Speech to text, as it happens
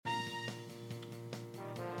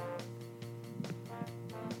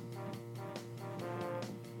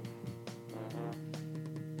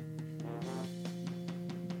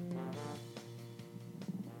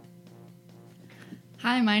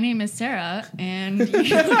Hi, my name is Sarah, and they're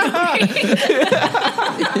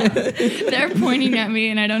pointing at me,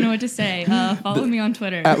 and I don't know what to say. Follow me on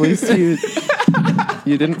Twitter. At least you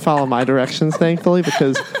didn't follow my directions, thankfully,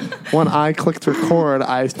 because when I clicked record,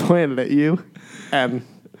 I pointed at you, and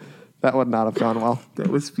that would not have gone well. That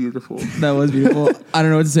was beautiful. That was beautiful. I don't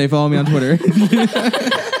know what to say. Follow me on Twitter.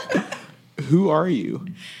 Who are you?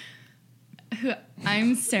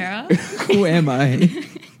 I'm Sarah. Who am I?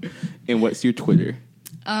 And what's your Twitter?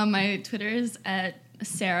 My Twitter is at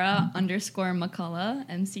Sarah_McCullough,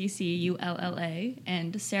 MCCULLA,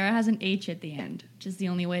 and Sarah has an H at the end, which is the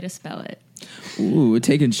only way to spell it. Ooh,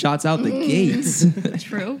 taking shots out the gates.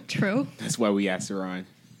 True. That's why we asked her on.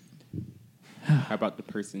 How about the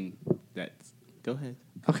person that's... Go ahead.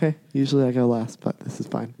 Okay, usually I go last, but this is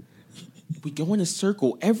fine. We go in a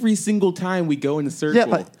circle. Every single time we go in a circle. Yeah,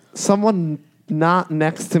 but someone not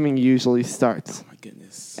next to me usually starts. Oh, my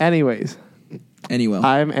goodness. Anyways, Anyway,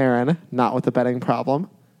 I'm Aaron, not with a betting problem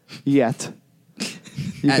yet.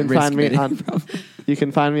 You At can risk find me betting on problem. You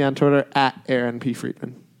can find me on Twitter at Aaron P.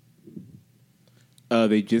 Friedman.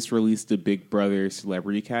 They just released the Big Brother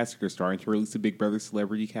Celebrity Cast. They're starting to release the Big Brother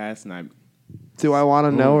Celebrity Cast, and Do I want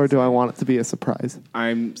to know or do I want it to be a surprise?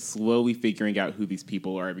 I'm slowly figuring out who these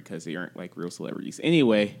people are because they aren't like real celebrities.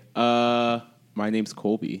 Anyway, my name's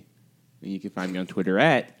Colby, and you can find me on Twitter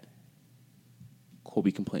at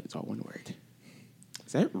Colby Complaints, all one word.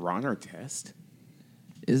 Is that Ron Artest?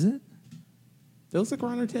 is it? That looks like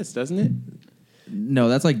Ron Artest, doesn't it? No,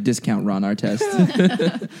 that's like discount Ron Artest.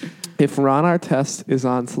 If Ron Artest is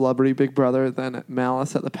on Celebrity Big Brother, then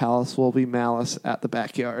Malice at the Palace will be Malice at the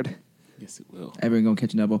Backyard. Yes, it will. Everyone gonna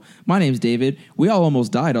catch an elbow. My name's David. We all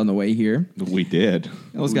almost died on the way here. We did.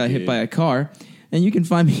 Almost We got hit did. by a car. And you can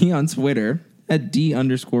find me on Twitter at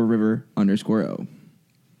D_river_O.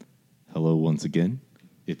 Hello once again.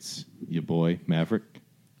 It's your boy, Maverick.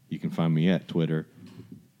 You can find me at Twitter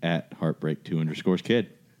at Heartbreak2_kid.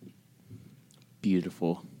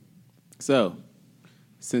 Beautiful. So,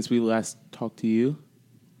 since we last talked to you,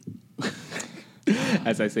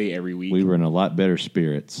 as I say every week, We were in a lot better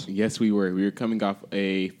spirits. yes, we were. We were coming off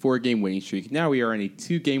a 4-game winning streak. Now we are on a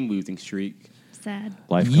 2-game losing streak. Sad.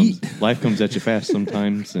 Life comes at you fast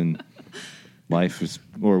sometimes, and life is,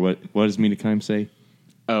 or what does Mina Kime say?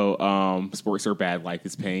 Oh, sports are bad. Life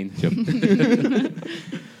is pain. Yep.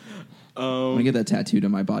 I'm gonna get that tattooed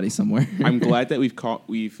on my body somewhere. I'm glad that we've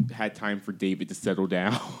had time for David to settle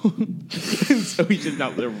down, so he's just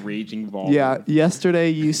not the raging ball. Yeah, yesterday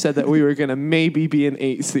you said that we were going to maybe be an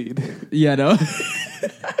 8 seed. Yeah, no.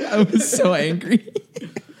 I was so angry.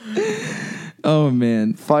 Oh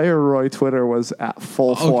man. Fire Roy Twitter was at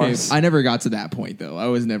full Okay, force. I never got to that point though. I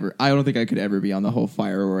don't think I could ever be on the whole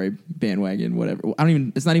Fire Roy bandwagon, whatever.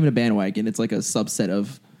 It's not even a bandwagon. It's like a subset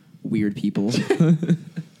of weird people.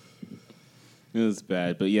 It was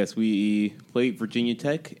bad, but yes, we played Virginia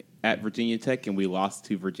Tech at Virginia Tech, and we lost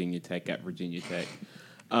to Virginia Tech at Virginia Tech.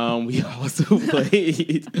 We also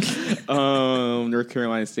played North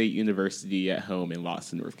Carolina State University at home and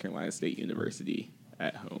lost to North Carolina State University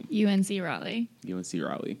at home. UNC Raleigh. UNC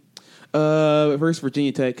Raleigh. Versus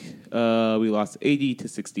Virginia Tech, we lost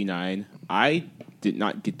 80-69. I did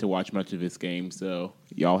not get to watch much of this game, so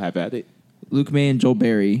y'all have at it. Luke May and Joel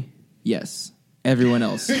Berry, yes. Everyone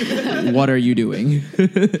else, what are you doing?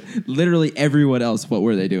 Literally everyone else, what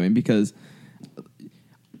were they doing? Because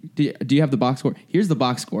do you have the box score? Here's the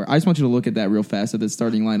box score. I just want you to look at that real fast at the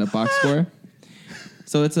starting lineup box score.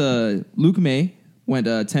 So it's Luke May went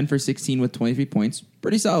 10 for 16 with 23 points.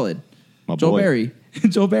 Pretty solid. My Joel boy.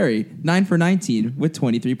 Berry, 9 for 19 with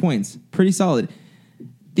 23 points. Pretty solid.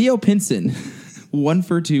 Theo Pinson, 1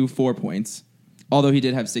 for 2, 4 points. Although he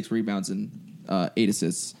did have 6 rebounds and 8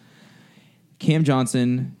 assists. Cam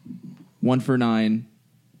Johnson, 1 for 9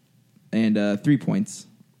 and 3 points.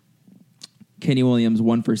 Kenny Williams,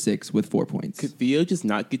 1 for 6 with 4 points. Could Theo just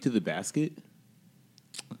not get to the basket?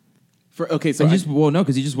 So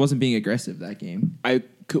because he just wasn't being aggressive that game. I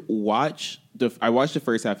watched the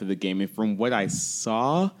first half of the game, and from what I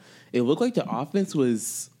saw, it looked like the offense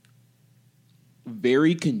was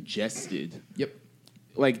very congested. Yep.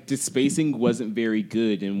 Like the spacing wasn't very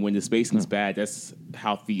good, and when the spacing's bad, that's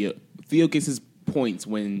how Theo gets his points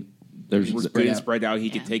when There's we're good and spread out. He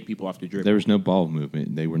can take people off the dribble. There was no ball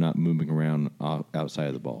movement. They were not moving around outside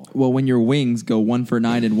of the ball. Well, when your wings go 1 for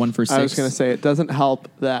 9 and 1 for 6. I was going to say, it doesn't help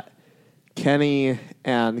that Kenny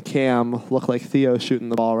and Cam look like Theo shooting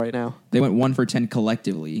the ball right now. They went 1 for 10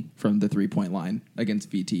 collectively from the 3-point line against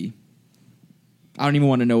VT. I don't even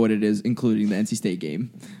want to know what it is, including the NC State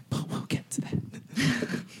game. But we'll get to that.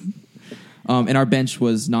 And our bench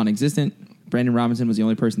was non-existent. Brandon Robinson was the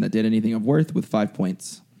only person that did anything of worth with 5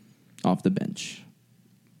 points off the bench.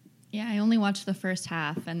 Yeah, I only watched the first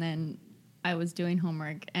half, and then I was doing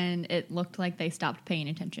homework, and it looked like they stopped paying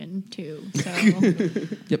attention too. So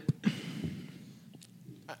Yep.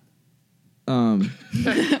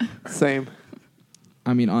 Same.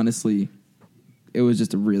 I mean, honestly, it was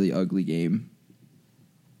just a really ugly game.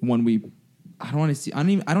 One I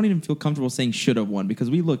don't even feel comfortable saying should have won because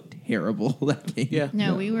we looked terrible that game. Yeah.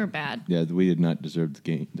 no, we were bad. Yeah, we did not deserve the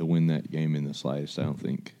game to win that game in the slightest. I don't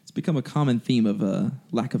think, It's become a common theme of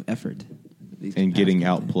lack of effort. and getting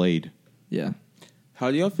outplayed. Yeah. How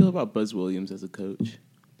do y'all feel about Buzz Williams as a coach?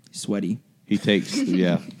 Sweaty. He takes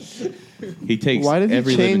he takes. Why did he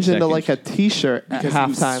every change living into like a second. T-shirt at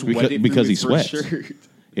halftime? Because he sweats. sweats.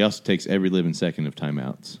 He also takes every living second of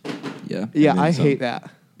timeouts. Yeah. Yeah, And then I some. hate that.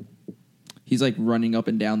 He's like running up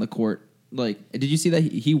and down the court. Like, did you see that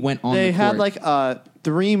he went on They the court? had like a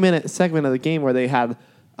 3-minute segment of the game where they had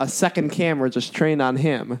a second camera just trained on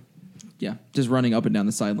him. Yeah, just running up and down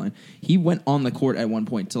the sideline. He went on the court at one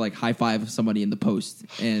point to like high five somebody in the post,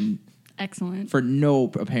 and Excellent. for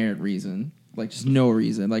no apparent reason, like just no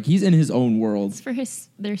reason. Like he's in his own world. It's for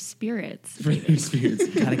their spirits. For their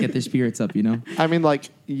spirits, gotta get their spirits up, you know. I mean, like,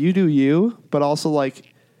 you do you, but also,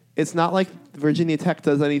 like, it's not like Virginia Tech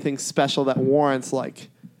does anything special that warrants, like,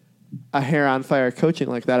 a hair on fire coaching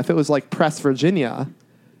like that. If it was, like, Press Virginia,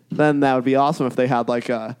 then that would be awesome if they had, like,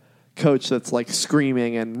 a coach that's, like,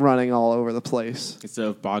 screaming and running all over the place. Instead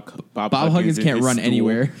of Bob Huggins in can't his run stool.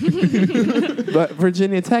 anywhere. But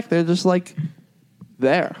Virginia Tech, they're just, like,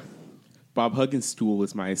 there. Bob Huggins' stool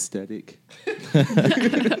is my aesthetic.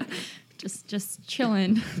 Just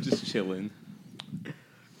chilling. Just chilling.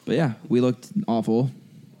 But yeah, we looked awful.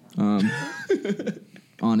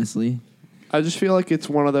 Honestly, I just feel like it's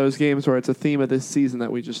one of those games where it's a theme of this season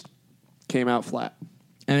that we just came out flat.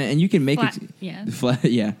 and you can make Flat, it. yeah. Flat,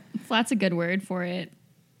 yeah. Flat's a good word for it.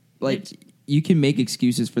 Like you can make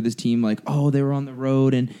excuses for this team, like, oh, they were on the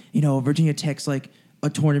road, and Virginia Tech's like a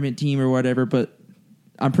tournament team or whatever. But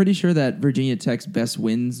I'm pretty sure that Virginia Tech's best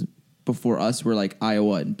wins before us were like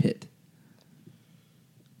Iowa and Pitt.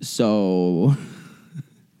 So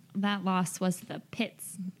That loss was the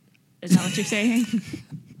Pits. Is that what you're saying?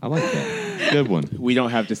 I like that. Good one. We don't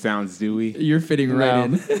have the sounds, do we? you're fitting right No.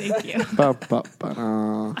 in. Thank you.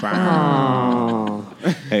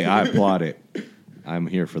 Hey, I applaud it. I'm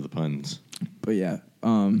here for the puns. But yeah,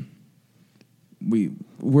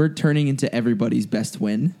 we're turning into everybody's best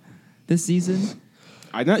win this season.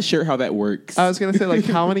 I'm not sure how that works. I was going to say, like,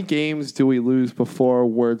 how many games do we lose before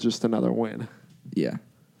we're just another win? Yeah.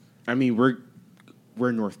 I mean, we're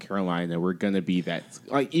North Carolina. We're gonna be that.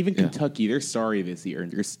 Like even Yeah. Kentucky, they're sorry this year,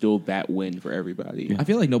 and they're still that win for everybody. I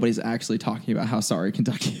feel like nobody's actually talking about how sorry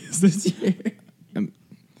Kentucky is this year.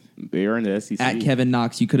 They're in the SEC. At Kevin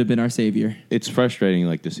Knox, you could have been our savior. It's frustrating,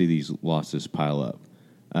 like, to see these losses pile up.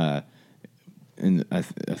 And I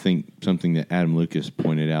think something that Adam Lucas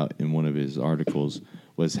pointed out in one of his articles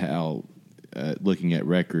was how looking at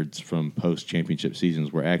records from post-championship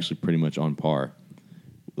seasons, we're actually pretty much on par.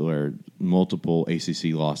 Where multiple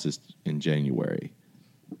ACC losses in January.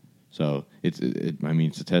 So it's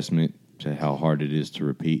a testament to how hard it is to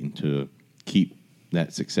repeat and to keep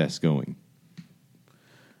that success going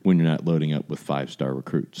when you're not loading up with 5-star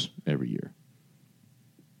recruits every year.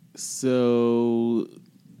 So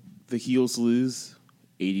the Heels lose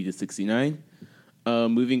 80-69.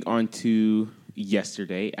 Moving on to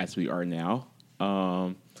yesterday, as we are now,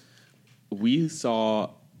 we saw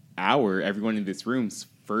everyone in this room's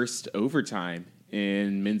first overtime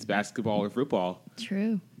in men's basketball or football.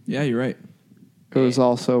 True. Yeah, you're right. It was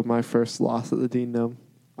also my first loss at the Dean Dome,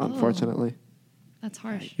 unfortunately. That's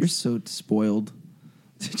harsh. You're so spoiled.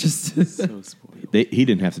 Just So spoiled. He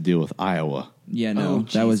didn't have to deal with Iowa. yeah, no, Oh,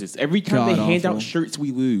 that was Jesus. Every time they hand god-awful. out shirts,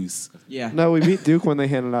 we lose. Yeah, No, we beat Duke when they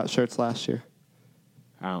handed out shirts last year.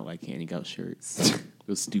 I don't like handing out shirts.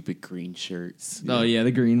 Those stupid green shirts. Oh yeah,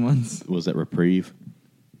 the green ones. Was that Reprieve?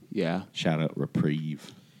 Yeah. Shout out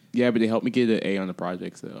Reprieve. Yeah, but they helped me get an A on the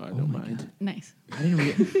project, so I don't my mind. Nice.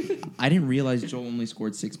 I didn't realize Joel only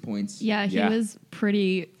scored 6 points. Yeah, he Yeah. was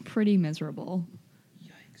pretty miserable.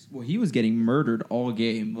 Yikes. Well, he was getting murdered all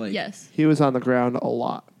game. Like, Yes. He was on the ground a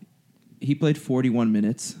lot. he played 41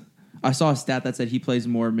 minutes. I saw a stat that said he plays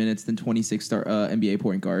more minutes than 26-star NBA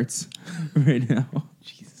point guards right now.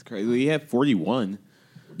 Jesus Christ. He had 41.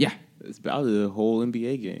 Yeah. It's about the whole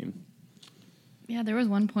NBA game. Yeah, there was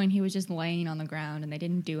one point he was just laying on the ground and they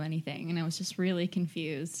didn't do anything, and I was just really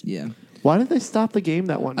confused. Yeah. Why did they stop the game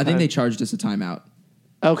that one I time? think they charged us a timeout.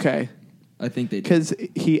 Okay. I think they did. Because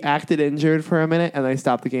he acted injured for a minute and they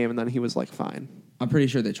stopped the game and then he was like fine. I'm pretty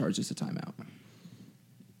sure they charged us a timeout.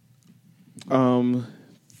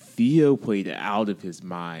 Theo played out of his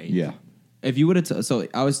mind. Yeah. If you would have, so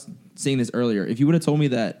I was saying this earlier. If you would have told me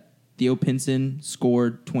that Theo Pinson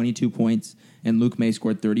scored 22 points and Luke May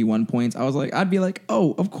scored 31 points, I'd be like,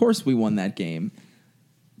 oh, of course we won that game.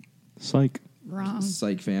 Psych. Wrong.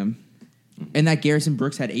 Psych, fam. And that Garrison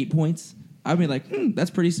Brooks had 8 points. I'd be like, that's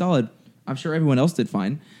pretty solid. I'm sure everyone else did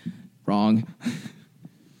fine. Wrong.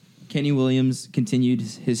 Kenny Williams continued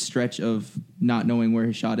his stretch of not knowing where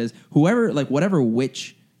his shot is. Whatever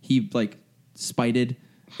witch he spited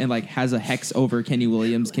and has a hex over Kenny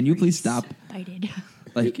Williams. Can you please stop? Spited.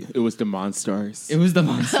 It was the Monstars. It was the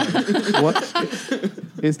monster.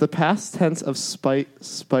 What is the past tense of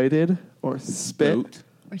spited or spit? Spout.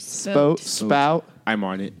 Or spout. Spout. I'm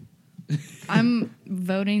on it. I'm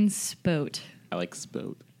voting spout. I like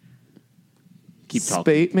spout. Keep talking.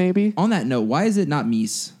 Spate, maybe? On that note, why is it not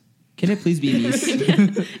Mies? Can it please be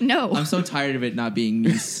Mies? No. I'm so tired of it not being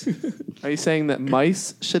Mies. Are you saying that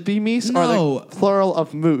mice should be meese No. or the plural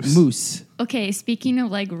of moose? Moose. Okay, speaking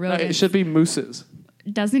of It rodents, should be mooses.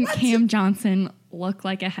 doesn't Cam Johnson look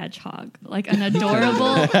like a hedgehog? Like an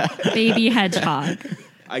adorable baby hedgehog.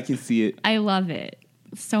 I can see it. I love it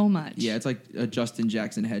so much. Yeah, it's like a Justin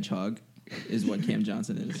Jackson hedgehog is what Cam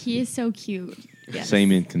Johnson is. He is so cute. Yes.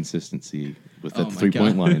 Same inconsistency with the Oh my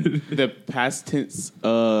 3-point God. line. The past tense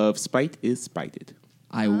of spite is spited.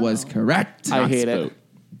 I was correct. I Not hate spout. it.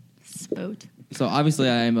 Spout. So obviously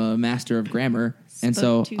I am a master of grammar, and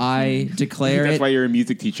so Spoke too I soon. declare That's it. why you're a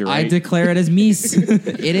music teacher, right? I declare it as Mies.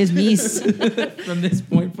 It is Mies from this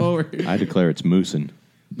point forward. I declare it's moosin'.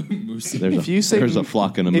 There's a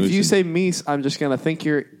flock and a moose. If you say meese, I'm just gonna think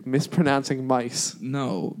you're mispronouncing mice.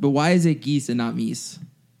 No, but why is it geese and not Mies?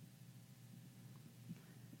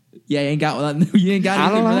 Yeah, you ain't got one. You ain't got I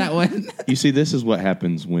anything don't for know. that one. You see, this is what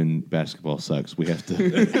happens when basketball sucks. We have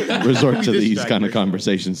to resort to these kind of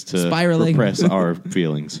conversations to Spiraling. repress our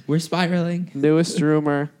feelings. We're spiraling. Newest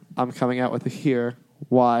rumor I'm coming out with here.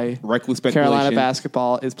 Why Reckless speculation. Carolina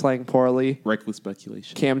basketball is playing poorly. Reckless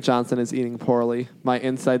speculation. Cam Johnson is eating poorly. My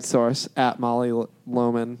inside source at Molly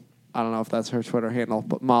Loman, I don't know if that's her Twitter handle,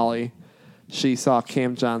 but Molly, she saw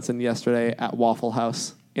Cam Johnson yesterday at Waffle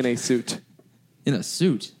House in a suit. In a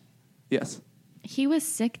suit. Yes. He was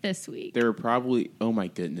sick this week. They were probably. Oh my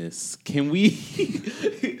goodness! Can we?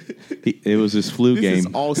 It was his flu This game. is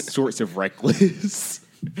all sorts of reckless.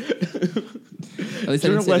 At least, I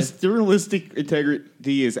didn't say Journalistic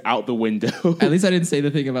integrity is out the window. At least I didn't say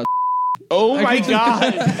the thing about. Oh my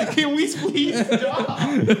god! Can we please stop?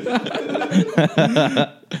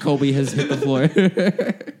 Colby has hit the floor.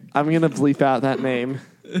 I'm going to bleep out that name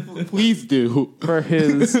Please do. for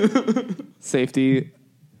his safety.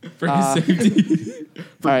 For his safety.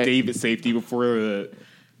 For All right. David's safety before the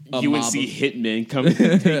A UNC mob of- hitmen come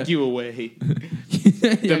and take you away.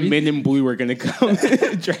 The men in blue are going to come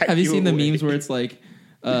and drag Have you seen the away. memes where it's like,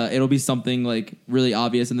 it'll be something like really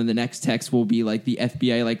obvious, and then the next text will be like the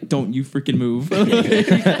FBI, like, "Don't you freaking move!"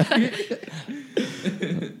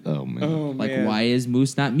 Oh man, Oh, Like, man. why is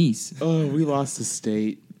Moose not Mies? Oh, we lost the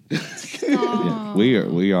state. yeah.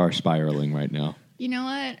 we are spiraling right now. You know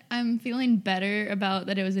what? I'm feeling better about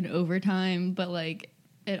that it was an overtime, but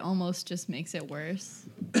it almost just makes it worse.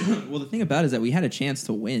 Well, the thing about it is that we had a chance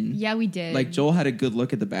to win. Yeah, we did. Like Joel had a good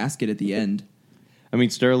look at the basket at the end. I mean,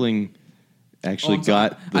 Sterling actually I'm sorry.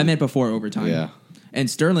 got. I meant before overtime. Yeah. And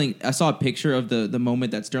Sterling, I saw a picture of the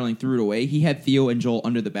moment that Sterling threw it away. He had Theo and Joel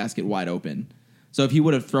under the basket wide open. So if he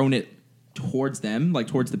would have thrown it towards them, like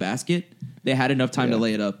towards the basket, they had enough time to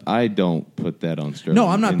lay it up. I don't put that on Sterling. No,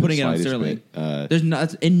 I'm not in the putting it on slightest Sterling. bit. There's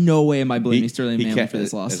not in no way am I blaming Sterling Manley for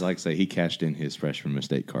this loss. As like I say, he cashed in his freshman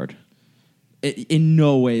mistake card. In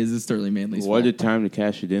no way is this Sterling Manley's What a fault. time to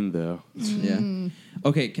cash it in, though. Yeah.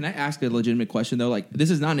 Okay, can I ask a legitimate question though? Like, this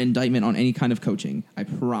is not an indictment on any kind of coaching. I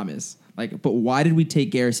promise. Like, but why did we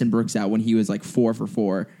take Garrison Brooks out when he was like 4 for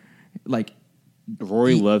 4? Like,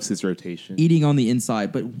 Rory loves his rotation. eating on the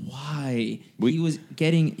inside, but why?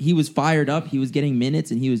 He was fired up, he was getting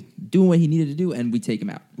minutes, and he was doing what he needed to do, and we take him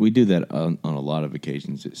out. We do that on a lot of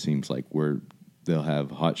occasions. It seems like they'll have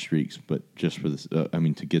hot streaks, but just for this,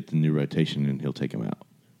 to get the new rotation, and he'll take him out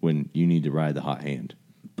when you need to ride the hot hand.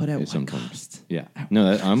 But at what Sometimes. cost? Yeah,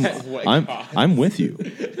 no, I'm with you.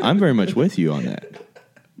 I'm very much with you on that.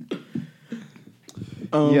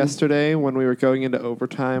 Yesterday, when we were going into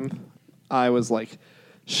overtime, I was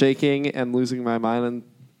shaking and losing my mind. And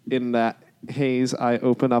in that haze, I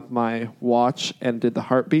opened up my watch and did the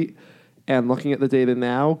heartbeat. And looking at the data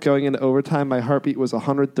now, going into overtime, my heartbeat was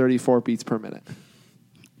 134 beats per minute.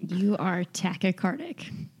 You are tachycardic.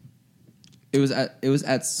 There was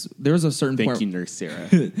a certain Thank point. you, Nurse Sarah.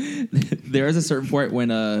 There was a certain point when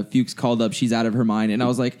Fuchs called up, she's out of her mind, and I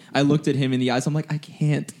was like, I looked at him in the eyes. I'm like, I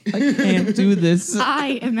can't do this.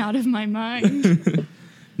 I am out of my mind.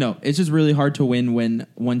 No, it's just really hard to win when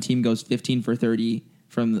one team goes 15 for 30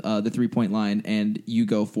 from the 3-point line, and you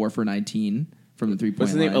go 4 for 19 from the 3-point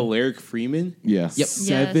What's line. his name? Alaric Freeman? Yeah. Yep.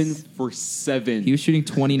 7 Yes. for 7. He was shooting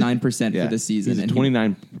 29% Yeah. for the season. He's a and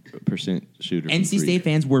 29% shooter. from NC three. State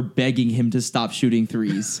fans were begging him to stop shooting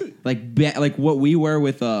threes. like what we were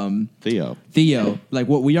with Theo Theo. Like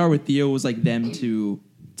what we are with Theo was like them to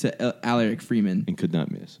Alaric Freeman. and could not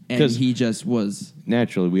miss. And Because he just was.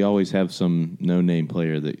 naturally, we always have some no-name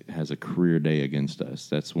player that has a career day against us.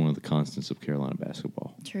 That's one of the constants of Carolina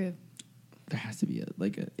basketball. True. There has to be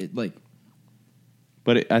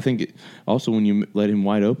But I think also when you let him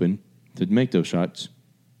wide open to make those shots,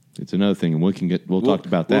 it's another thing, and we'll talk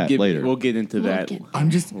about that later. We'll get into that get I'm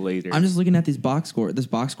just later. I'm just looking at this box score. They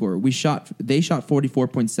shot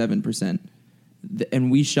 44.7%, and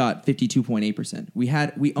we shot 52.8%.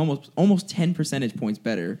 We almost 10 percentage points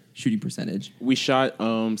better shooting percentage. We shot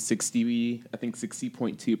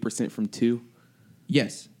 60.2% from 2.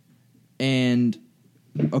 Yes, and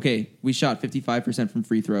okay, we shot 55% from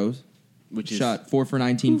free throws. Which is Shot 4 for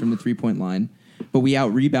 19 from the 3-point line, but we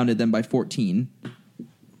out rebounded them by 14.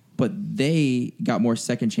 But they got more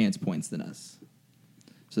second chance points than us,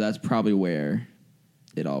 so that's probably where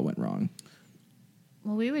it all went wrong.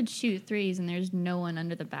 Well, we would shoot threes, and there's no one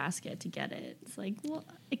under the basket to get it. It's like, well,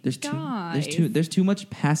 There's too much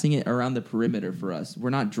passing it around the perimeter for us. We're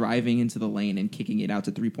not driving into the lane and kicking it out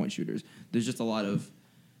to 3-point shooters. There's just a lot of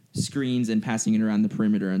screens and passing it around the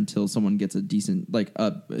perimeter until someone gets a decent, like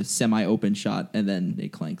a semi-open shot, and then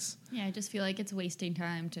it clanks. Yeah, I just feel like it's wasting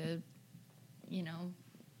time to,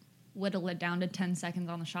 whittle it down to 10 seconds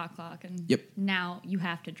on the shot clock, and Yep. now you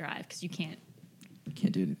have to drive because you can't.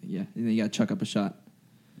 Can't do it. Yeah, and then you got to chuck up a shot.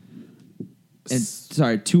 And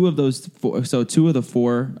sorry, two of the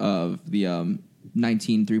 4 of the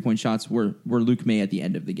 19 3-point shots were Luke May at the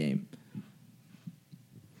end of the game.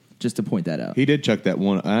 Just to point that out. He did chuck that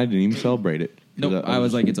one. I didn't even celebrate it. Nope, I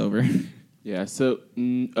was like, it's over. Yeah, so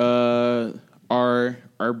our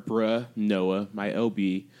bruh Noah, my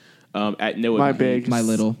LB, at Noah My Page, big. My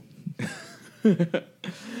little.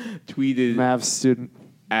 tweeted Mavs student.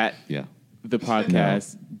 at Yeah. the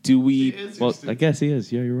podcast. Do we? Well, I guess he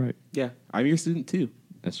is. Yeah, you're right. Yeah, I'm your student too.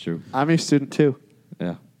 That's true. I'm your student too.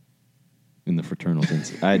 Yeah. In the fraternal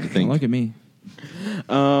sense. I had to think. Look at me.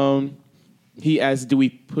 He asked, "Do we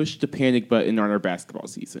push the panic button on our basketball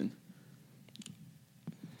season?"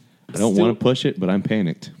 I don't want to push it, but I'm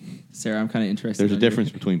panicked. Sarah, I'm kind of interested. There's a on your-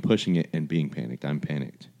 difference between pushing it and being panicked. I'm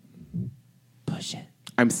panicked. Push it.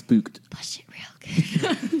 I'm spooked. Push it real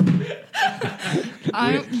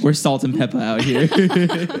good. We're salt and pepper out here.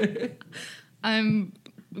 I'm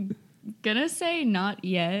gonna say not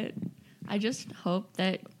yet. I just hope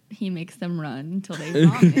that he makes them run until they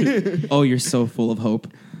vomit. Oh, you're so full of hope.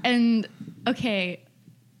 And okay,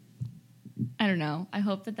 I don't know. I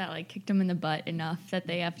hope that like kicked them in the butt enough that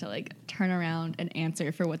they have to like turn around and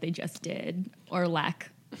answer for what they just did or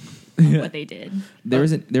lack of what they did. There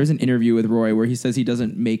was an interview with Roy where he says he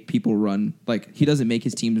doesn't make people run, like he doesn't make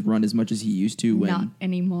his teams run as much as he used to Not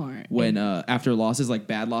anymore. when after losses, like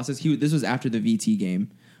bad losses. This was after the VT game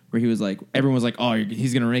where he was like, everyone was like, oh,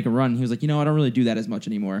 he's gonna make a run. He was like, I don't really do that as much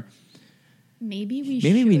anymore. Maybe we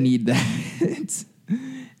Maybe need that.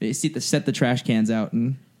 Set the trash cans out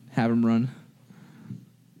and have them run.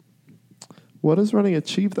 What does running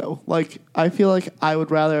achieve though? Like, I feel like I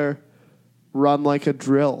would rather run like a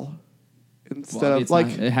drill instead Well, of it's like.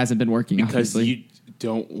 not- it hasn't been working Because obviously. you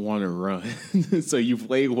don't want to run, so you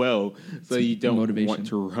play well, so you don't Motivation. want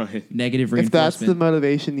to run. Negative If that's reinforcement. the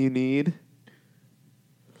motivation you need,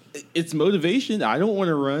 It's motivation. I don't want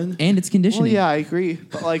to run. and it's well, conditioning. yeah, I agree.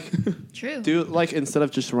 But like, True. do like instead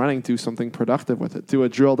of just running, do something productive with it. Do a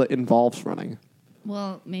drill that involves running.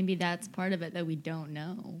 Well, maybe that's part of it that we don't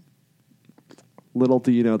know. Little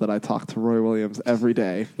do you know that I talk to Roy Williams every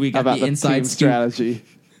day We got about the the inside team scoop. strategy.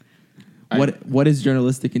 What is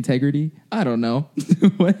journalistic integrity? I don't know.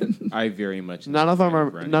 What? I very much. None of them are.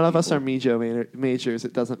 running None of us people. are Mejo majors.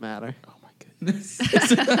 It doesn't matter. Oh my goodness.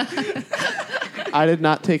 I did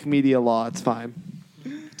not take media law. It's fine. I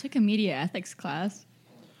took a media ethics class.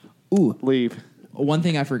 Ooh, Leave. one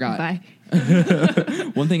thing I forgot. Bye.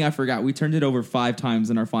 One thing I forgot. We turned it over 5 times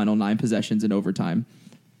in our final 9 possessions in overtime.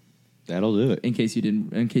 That'll do it. In case you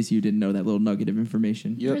didn't know that little nugget of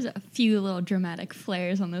information. Yep. There's a few little dramatic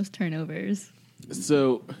flares on those turnovers.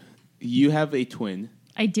 So, you have a twin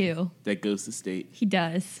I do. that goes to state. He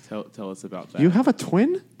does. Tell us about that. You have a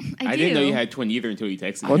twin? I didn't know do. you had a twin either until you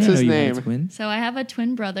texted What's me. his I didn't know you had a name? twin. So I have a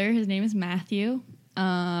twin brother. His name is Matthew.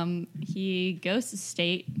 He goes to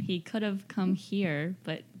state. He could have come here,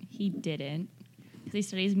 but he didn't because he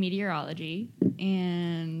studies meteorology.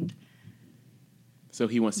 And So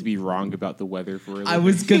he wants to be wrong about the weather for a living. I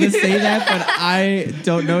was gonna say that, but I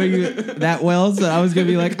don't know you that well, so I was gonna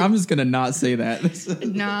be like, I'm just gonna not say that.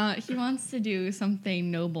 no, he wants to do something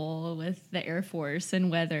noble with the Air Force and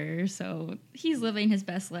weather. So he's living his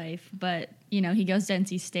best life. But, you know, he goes to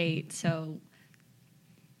NC State, so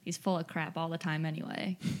he's full of crap all the time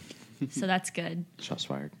anyway. So that's good. Shots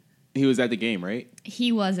fired. He was at the game, right?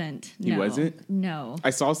 He wasn't. He No. wasn't? No. I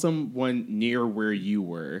saw someone near where you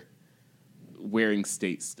were wearing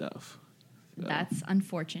state stuff. So. That's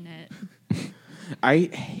unfortunate. I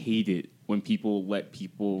hate it when people let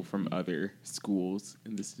people from other schools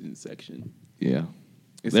in the student section. Yeah.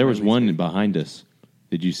 It's There was really one scary. behind us.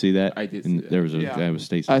 Did you see that? I did And see that. There was a Yeah. guy with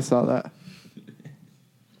state. I saw that.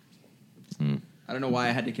 I don't know why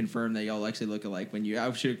I had to confirm that y'all actually look alike when you.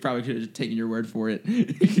 I probably could have taken your word for it.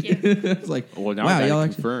 Thank you. It's like, Well, now wow, I y'all gotta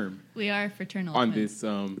actually. confirm We are fraternal. on twins.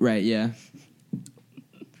 this. Right, yeah.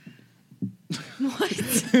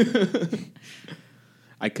 What?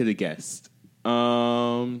 I could have guessed.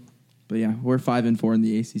 But yeah, we're 5-4 in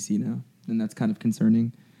the ACC now, and that's kind of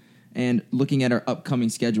concerning. And looking at our upcoming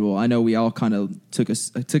schedule, I know we all kind of took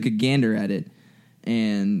a gander at it,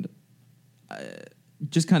 and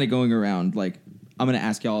just kind of going around. Like, I'm gonna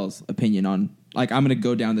ask y'all's opinion on. Like, I'm gonna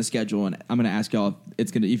go down the schedule, and I'm gonna ask y'all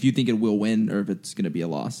if you think it will win or if it's gonna be a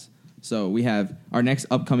loss. So we have our next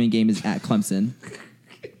upcoming game is at Clemson.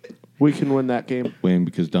 We can win that game, Win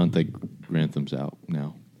because Dante Grantham's out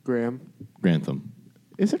now. Graham. Grantham.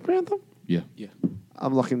 Is it Grantham? Yeah. Yeah.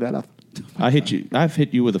 I'm looking that up. I've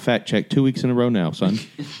hit you with a fact check 2 weeks in a row now, son.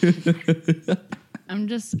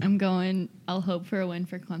 I'm going. I'll hope for a win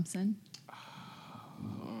for Clemson.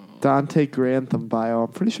 Dante Grantham bio.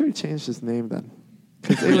 I'm pretty sure he changed his name then.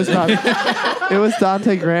 'Cause it was it was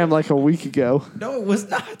Dante Graham like a week ago. No, it was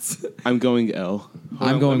not. I'm going L. Hold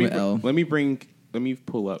I'm on, going let me with L. Let me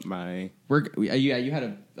pull up my. Yeah, you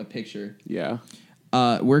had a picture. Yeah.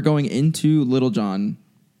 We're going into Little John,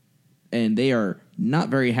 and they are not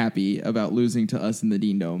very happy about losing to us in the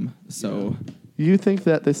Dean Dome. So You think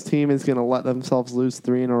that this team is going to let themselves lose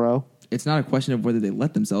 3 in a row? it's not a question of whether they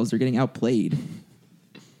let themselves; they're getting outplayed.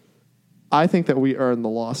 I think that we earned the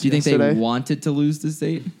loss. Do you think yesterday. they wanted to lose to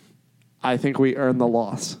State? I think we earned the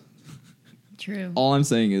loss. True. All I'm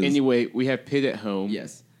saying is, Anyway, we have Pitt at home.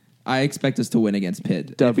 yes, I expect us to win against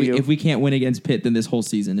Pitt. W. If we can't win against Pitt, then this whole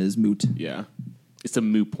season is moot. Yeah. It's a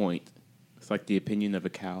moot point. It's like the opinion of a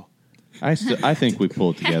cow. I think we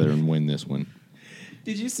pull it together and win this one.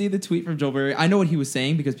 Did you see the tweet from Joel Berry? I know what he was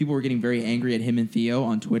saying because people were getting very angry at him and Theo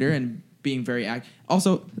on Twitter and being very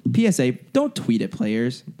Also, PSA: don't tweet at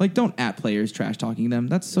players. Like, don't at players trash talking them.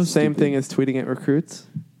 That's so Same stupid. thing as tweeting at recruits,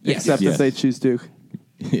 Yes. except Yes. if they choose Duke.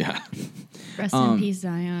 Yeah. Rest in peace,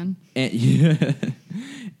 Zion. And,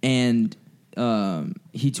 and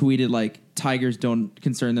he tweeted like tigers don't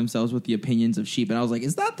concern themselves with the opinions of sheep, and I was like,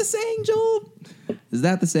 is that the saying, Joel? Is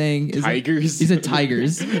that the saying? Tigers? He said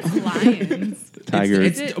tigers. Lions. Tiger.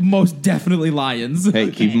 It's most definitely lions.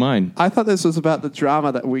 Hey, keep in mind. I thought this was about the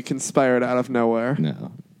drama that we conspired out of nowhere.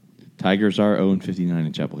 No. Tigers are 0-59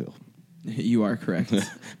 in Chapel Hill. You are correct.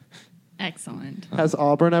 Excellent. Has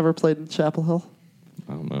Auburn ever played in Chapel Hill?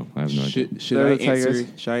 I don't know. I have no idea. Should They're I the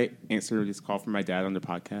Tigers. answer this call from my dad on the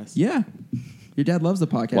podcast? Yeah, your dad loves the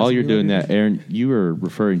podcast. While you're We doing love that, Aaron, you are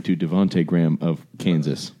referring to Devontae Graham of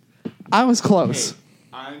Kansas. I was close.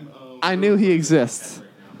 I knew he exists.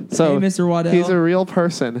 So Hey, Mr. Waddell. he's a real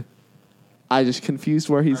person. I just confused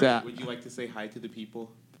where he's at. Would you like to say hi to the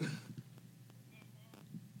people?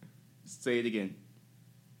 Say it again.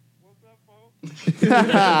 All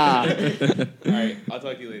right, I'll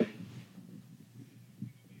talk to you later.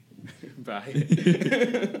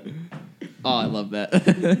 Bye. Oh, I love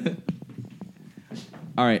that.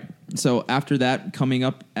 All right. So after that, coming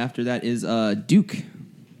up after that is Duke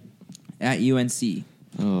at UNC.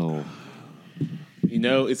 Oh. You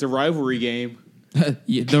know, it's a rivalry game.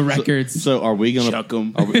 Yeah, the records. So are we gonna Chuck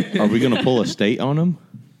 'em. are we gonna pull a state on them?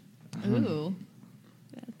 Ooh.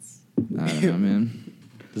 That's I don't know, man.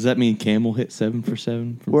 Does that mean Cam will hit 7 for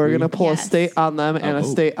 7? From We're three? going to pull Yes. a state on them and a Oh.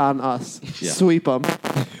 state on us. Yeah. Sweep them.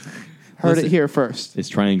 Heard Listen- it here first. It's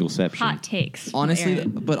triangleception. hot takes. from Honestly,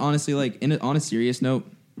 Aaron. like on a serious note,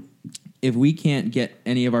 if we can't get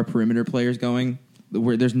any of our perimeter players going,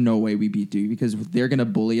 there's no way we beat Duke because they're going to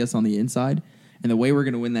bully us on the inside, and the way we're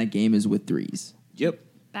going to win that game is with threes. Yep.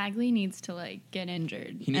 Bagley needs to like get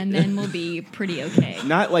injured, He need- and then we'll be pretty okay.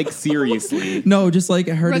 Not like seriously. No, just like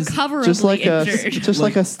it hurt his Recoverably Just like injured.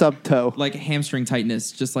 like a stub toe. like hamstring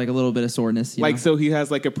tightness, just like a little bit of soreness. You Like, know? so he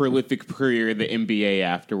has like a prolific career in the NBA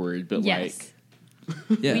afterward, but Yes,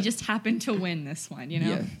 yeah. we just happened to win this one. You know,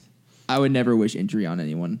 yeah. I would never wish injury on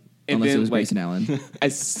anyone And unless it then, was like- Grayson Allen.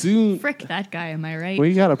 as soon frick that guy. Am I right?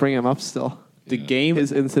 We got to bring him up still. the game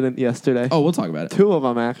His incident yesterday. Oh, we'll talk about it. 2 of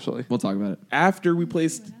them actually. We'll talk about after we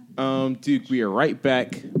placed Duke, we are right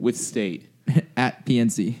back with State it at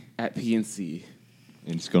PNC. at PNC.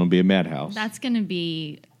 And it's going to be a madhouse. That's gonna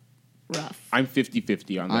be rough. I'm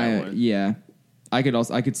 50-50 on that one. Yeah, I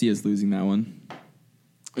could see us losing that one.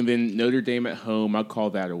 And then Notre Dame at home, I'll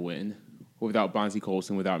call that a win. Without Bonzi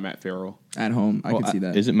Colson, without Matt Farrell. At home, I Well, could see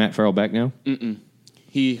that. Isn't Matt Farrell back now?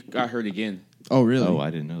 He got hurt again. Oh, really? Oh, I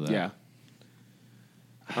didn't know that. Yeah.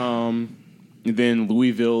 And then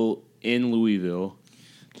Louisville in Louisville.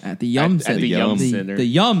 At the Yum At Center. the Yum Center. The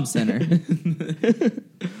Yum Center.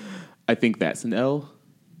 I think that's an L.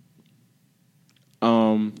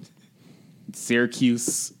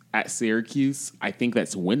 Syracuse at Syracuse. I think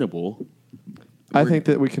that's winnable. I think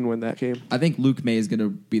that we can win that game. I think Luke May is going to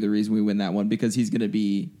be the reason we win that one because he's going to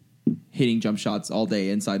be hitting jump shots all day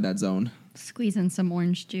inside that zone. Squeeze in some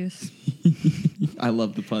orange juice. I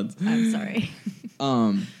love the puns. I'm sorry.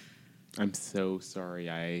 I'm so sorry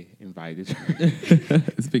I invited her.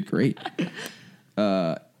 It's been great.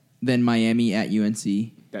 Then Miami at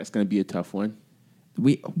UNC. That's going to be a tough one.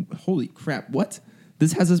 Holy crap! What?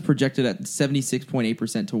 This has us projected at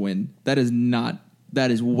 76.8% to win. That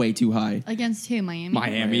is way too high. Against who? Miami.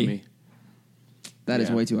 Miami. That is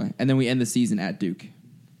Yeah. way too high. And then we end the season at Duke,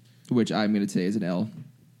 which I'm going to say is an L.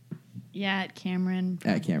 Yeah, at Cameron.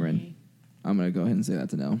 At Cameron. probably. I'm going to go ahead and say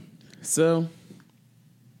that's an L. So,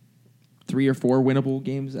 3 or 4 winnable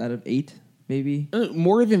games out of 8, maybe.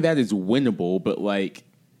 more than that is winnable, but like,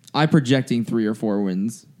 I'm projecting 3 or 4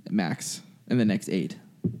 wins max in the next 8.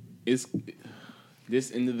 is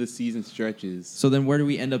this end of the season stretches. So then where do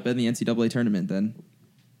we end up in the NCAA tournament then?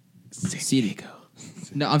 San Seeding. Diego.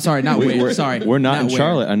 No, I'm sorry, not where. Sorry. We're not in where.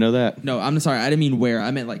 Charlotte. I know that. No, I'm sorry. I didn't mean where.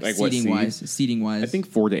 I meant like Like what seating wise. seed? Seating wise. I think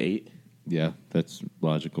 4 to 8. Yeah, that's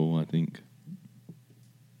logical, I think.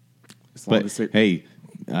 As long But as they're- hey,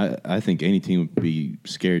 I think any team would be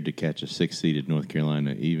scared to catch a 6-seeded North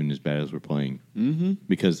Carolina, even as bad as we're playing. Mm-hmm.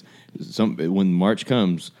 Because when March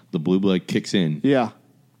comes, the blue blood kicks in. Yeah.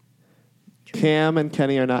 Cam and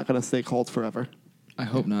Kenny are not going to stay cold forever. I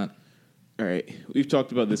hope not. All right, we've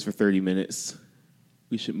talked about this for 30 minutes.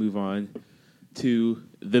 We should move on to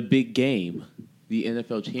the big game, the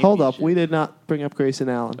NFL championship. Hold up. We did not bring up Grayson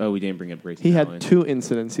Allen. Oh, we didn't bring up Grayson He Allen. had 2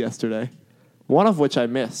 incidents yesterday, one of which I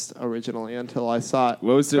missed originally until I saw it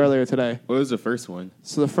What was the- earlier today. What was the first one?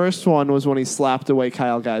 So the first one was when he slapped away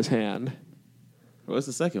Kyle Guy's hand, What was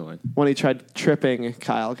the second one? when he tried tripping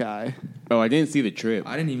Kyle Guy. Oh, I didn't see the trip.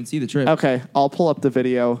 I didn't even see the trip. Okay, I'll pull up the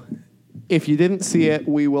video. If you didn't see it,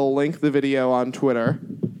 we will link the video on Twitter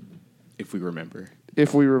If we remember.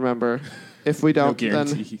 if we remember. If we No don't, then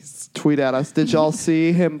guarantees. tweet at us. Did y'all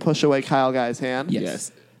see him push away Kyle Guy's hand?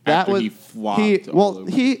 Yes. That After was he flopped. all over.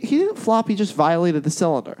 he didn't flop. He just violated the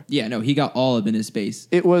cylinder. Yeah, no, he got all up in his space.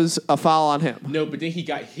 It was a foul on him. No, but then he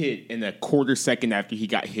got hit, and a quarter second after he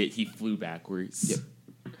got hit, he flew backwards.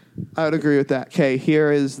 Yep. I would agree with that. Okay, here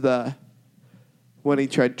is the when he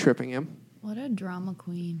tried tripping him. What a drama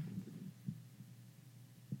queen.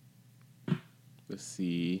 Let's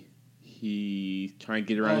see. He trying to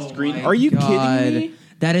get around the Oh screen. my Are you God. kidding me?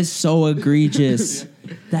 That is so egregious.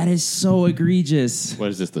 That is so egregious. What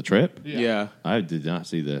is this, the trip? Yeah. I did not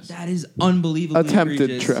see this. That is unbelievably Attempted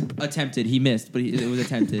egregious. trip. Attempted. He missed, but it was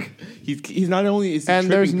attempted. He's not only is he And tripping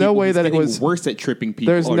there's no people, way he's that it getting was- worse at tripping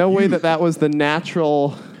people. There's no way that was the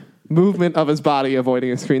natural movement of his body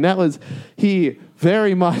avoiding a screen. That was he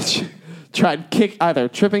very much tried either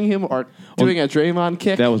tripping him or doing a Draymond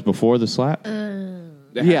kick. That was before the slap?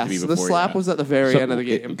 That had to be yes, the before, slap yeah. was at the very end of the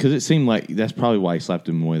game. Because it seemed like that's probably why he slapped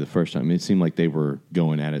him away the first time. It seemed like they were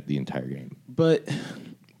going at it the entire game. But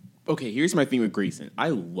okay, here's my thing with Grayson. I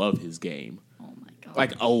love his game, Oh my god.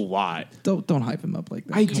 like a lot. Don't hype him up like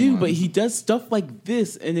that. I Come do, on. but he does stuff like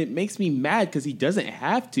this, and it makes me mad because he doesn't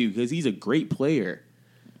have to because he's a great player.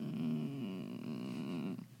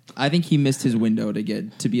 I think he missed his window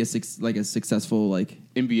to be a successful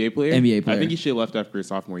NBA player. NBA player. I think he should have left after his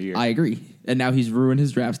sophomore year. I agree. And now he's ruined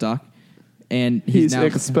his draft stock, and He's now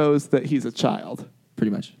exposed that he's a child.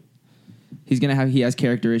 pretty much. He has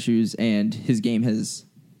character issues, and his game has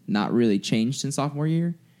not really changed since sophomore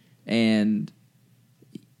year, and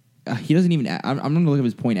he doesn't even. I'm going to look up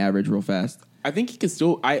his point average real fast. I think he can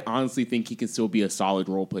still. I honestly think he can still be a solid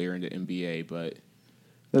role player in the NBA. But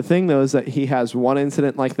The thing, though, is that he has one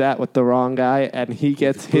incident like that with the wrong guy, and he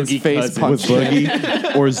gets his Boogie face Cousins. With punched in.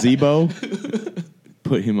 Boogie or Zebo,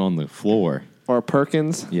 put him on the floor. Or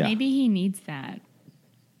Perkins. Yeah. Maybe he needs that.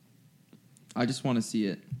 I just want to see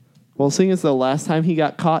it. Well, seeing as the last time he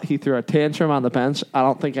got caught, he threw a tantrum on the bench, I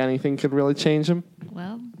don't think anything could really change him.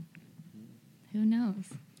 Well, who knows?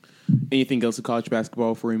 anything else with college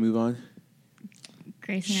basketball before we move on?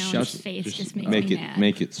 Grayson Allen's Shouts- face just makes make me it mad.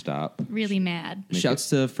 make it stop. Really mad. Shouts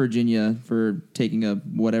to Virginia for taking a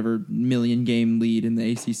whatever million game lead in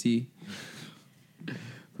the ACC.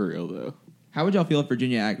 For real though, How would y'all feel if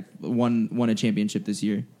Virginia won a championship this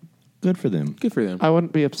year? Good for them. good for them. I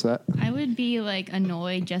wouldn't be upset. I would be like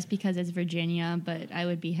annoyed just because it's Virginia, but I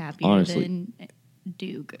would be happier Honestly. than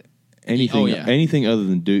Duke. Anything Oh, yeah. anything other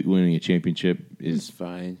than Duke winning a championship It's is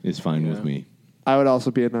fine. fine Yeah. with me. I would also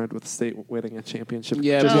be annoyed with State winning a championship.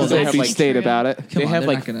 Yeah, just because they don't have, be like- State True. about it. Come they on, have they're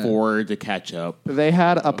like not gonna- 4 to catch up. They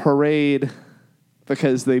had a parade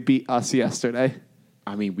because they beat us yesterday.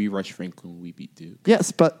 I mean, we rushed Franklin when we beat Duke.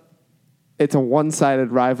 Yes, but it's a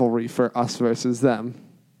one-sided rivalry for us versus them.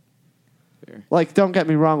 Fair. Like, don't get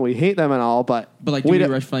me wrong, we hate them and all, but But like, we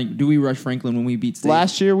don't- do we rush Franklin when we beat State?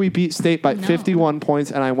 last year we beat State by No. 51 points,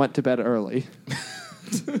 and I went to bed early.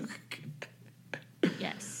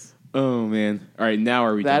 Yes. Oh man! All right, now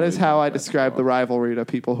are we? That done is with how I basketball? describe the rivalry to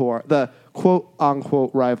people who are the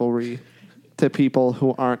quote-unquote rivalry to people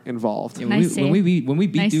who aren't involved. Yeah, Nice when we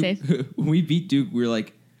beat Nice Duke, save. when we beat Duke, we were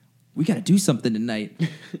like, we got to do something tonight.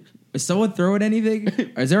 Is someone throwing anything?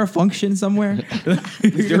 Is there a function somewhere?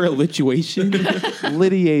 Is there a lituation?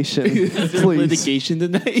 Litigation, Is there please. litigation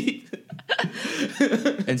tonight?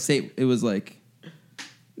 And State, it was like,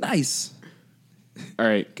 nice, All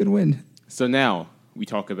right. good win. So now we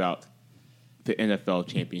talk about the NFL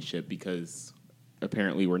championship because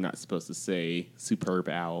apparently we're not supposed to say Superb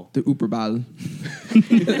Owl, The Uperball.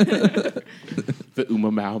 the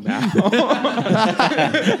Uma Mau Mau.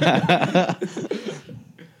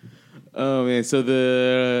 Oh man! So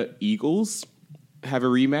the Eagles have a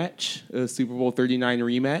rematch, a Super Bowl 39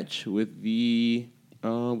 rematch with the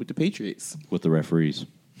Patriots. With the referees.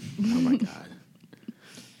 Oh my god!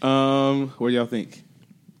 What do y'all think?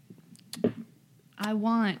 I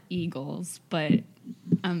want Eagles, but We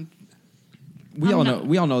I'm all not- know.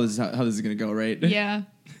 We all know this is how this is gonna go, right? yeah.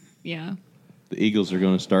 Yeah. The Eagles are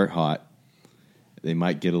going to start hot. They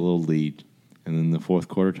might get a little lead. And then the fourth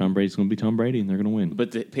quarter, Tom Brady's going to be Tom Brady, and they're going to win.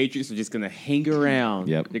 But the Patriots are just going to hang around.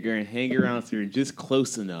 Yep. They're going to hang around so you're just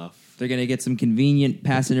close enough. They're gonna get some convenient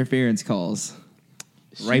pass interference calls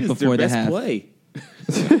right Shoot, it's their before the best half. play.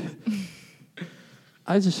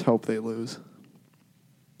 I just hope they lose.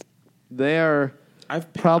 They are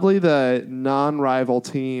I've probably the non-rival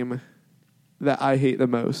team that I hate the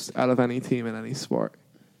most out of any team in any sport.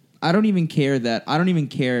 I don't even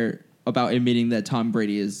care about admitting that Tom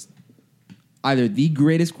Brady is either the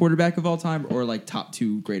greatest quarterback of all time or like top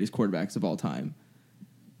 2 greatest quarterbacks of all time.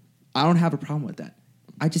 I don't have a problem with that.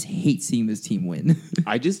 I just hate seeing this team win.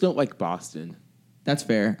 I just don't like Boston. That's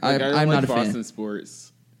fair. Like, I don't I'm like not a Boston fan.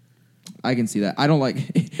 sports. I can see that. I don't like.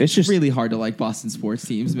 It's just- really hard to like Boston sports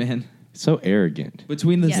teams, man. So arrogant.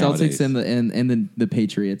 Between the Yeah. Celtics Nowadays. and the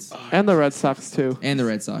Patriots And the Red Sox, too. and the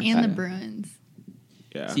Red Sox. And the Bruins.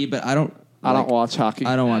 Yeah. See, but I don't. I don't like- watch hockey.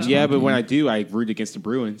 I don't watch. Yeah, but hockey. when I do, I root against the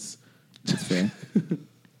Bruins. That's fair.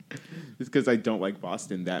 It's because I don't like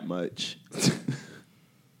Boston that much.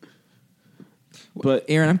 But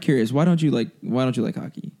Aaron, I'm curious. Why don't you like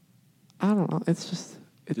hockey? I don't know. It's just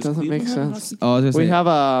it Does doesn't make Cleveland have sense. Oh, I was gonna We say, have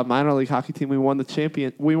a minor league hockey team. We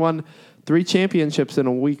won 3 championships in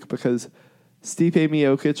a week because Stipe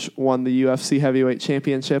Miocic won the UFC heavyweight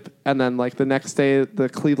championship, and then like the next day, the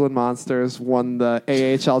Cleveland Monsters won the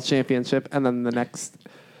AHL championship, and then the next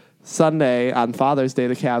Sunday on Father's Day,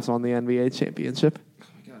 the Cavs won the NBA championship.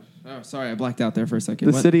 Oh, sorry, I blacked out there for a second.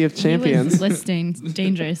 The What? city of He was champions. listing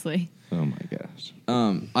dangerously. Oh, my gosh.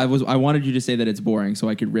 I wanted you to say that it's boring, so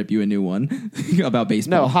I could rip you a new one about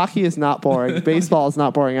baseball. No, hockey is not boring. Baseball is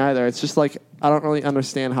not boring either. It's just like I don't really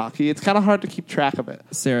understand hockey. It's kind of hard to keep track of it.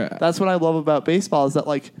 Sarah. That's what I love about baseball is that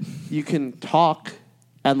like you can talk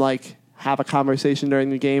and like have a conversation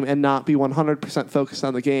during the game and not be 100% focused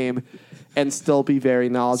on the game and still be very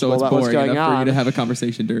so knowledgeable it's about what's boring going enough for you on. to have a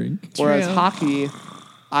conversation during. Whereas True. hockey,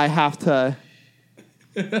 I have to.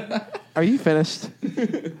 Are you finished?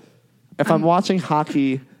 If I'm watching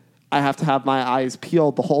hockey, I have to have my eyes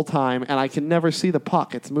peeled the whole time, and I can never see the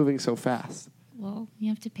puck. It's moving so fast. Well, you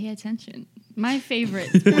have to pay attention. My favorite.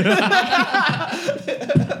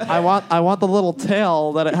 I want the little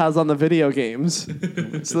tail that it has on the video games,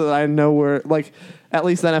 so that I know where. Like, at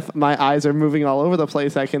least then, if my eyes are moving all over the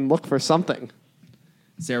place, I can look for something.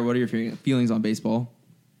 Sarah, what are your feelings on baseball?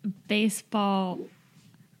 Baseball.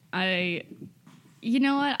 You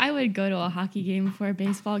know what? I would go to a hockey game before a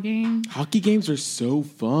baseball game. Hockey games are so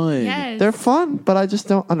fun. Yes. They're fun, but I just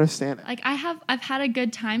don't understand it. Like I've had a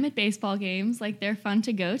good time at baseball games. Like they're fun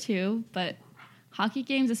to go to, but hockey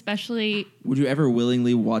games especially Would you ever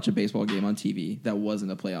willingly watch a baseball game on TV that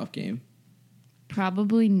wasn't a playoff game?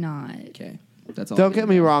 probably not. Okay, that's all. Don't get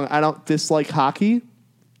me wrong. I don't dislike hockey.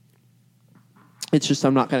 It's just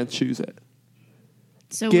I'm not going to choose it.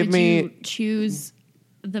 So Give would me- you choose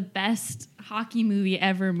the best hockey movie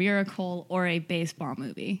ever, Miracle, or a baseball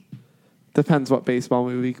movie? Depends what baseball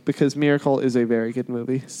movie, because Miracle is a very good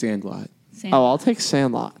movie. Sandlot. Oh, I'll take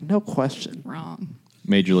Sandlot. No question. Wrong.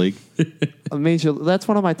 Major League. That's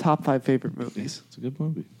one of my top 5 favorite movies. It's a good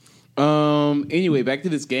movie. Anyway, back to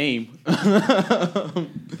this game.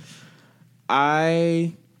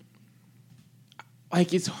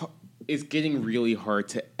 It's getting really hard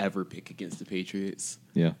to ever pick against the Patriots.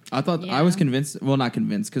 Yeah. I thought Yeah. I was convinced. Well, not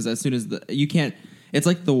convinced because as soon as you can't. It's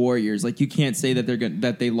like the Warriors. Like you can't say that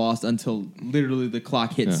that they lost until literally the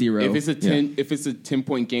clock hit Yeah. 0. If it's a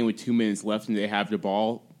 10-point game with 2 minutes left and they have the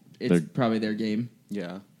ball, it's probably their game.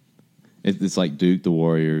 yeah. It's like Duke, the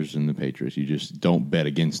Warriors, and the Patriots. You just don't bet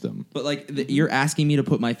against them. But like you're asking me to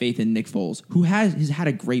put my faith in Nick Foles, who has had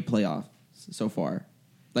a great playoff so far.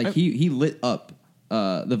 Like he lit up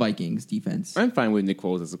the Vikings defense. I'm fine with Nick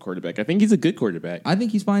Foles as a quarterback. I think he's a good quarterback. I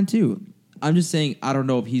think he's fine too. I'm just saying I don't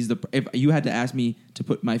know if if you had to ask me to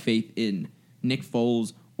put my faith in Nick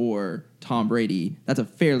Foles or Tom Brady, that's a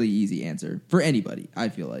fairly easy answer for anybody, I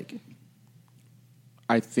feel like.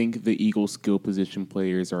 I think the Eagles' skill position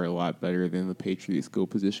players are a lot better than the Patriots' skill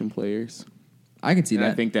position players. I can see And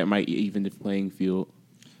that. I think that might even the playing field.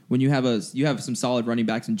 When you have some solid running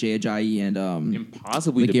backs in Jay Ajayi and And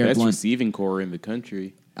possibly the LeGarrette best Blount. receiving core in the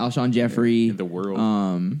country. Alshon Jeffrey, In the world.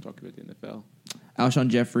 Talk about the NFL. Alshon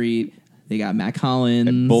Jeffrey. They got Matt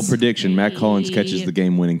Collins. Bold prediction: Matt Collins catches the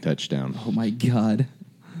game-winning touchdown. Oh my god,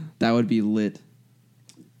 that would be lit.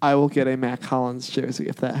 I will get a Matt Collins jersey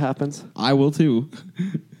if that happens. I will too.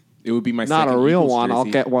 It would be my Not a second real Eagles one. I'll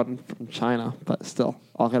jersey. get one from China, but still,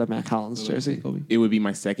 I'll get a Matt Collins jersey. Kobe. It would be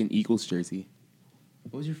my second Eagles jersey.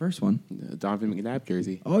 What was your first one? The Donovan McNabb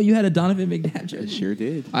jersey. Oh, you had a Donovan McNabb I jersey. sure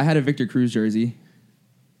did. I had a Victor Cruz jersey.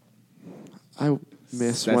 I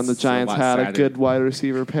miss That's when the a Giants lot had a sadder. good wide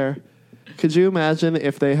receiver pair. Could you imagine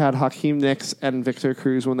if they had Hakeem Nicks and Victor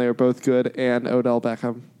Cruz when they were both good and Odell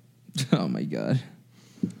Beckham? Oh my god.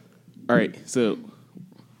 All right, so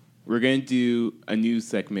we're going to do a new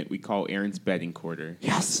segment we call Aaron's Betting Quarter.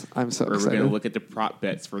 Yes, I'm so Where we're excited. going to look at the prop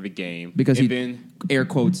bets for the game. Because and he, then air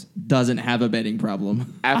quotes, doesn't have a betting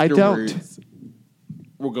problem. I don't. afterwards,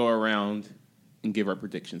 we'll go around and give our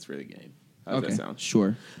predictions for the game. How does that sound?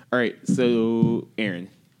 Sure. All right, so Aaron,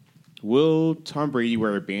 will Tom Brady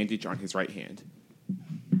wear a bandage on his right hand?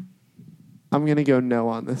 I'm going to go no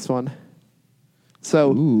on this one.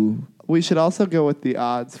 So Ooh. we should also go with the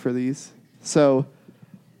odds for these. So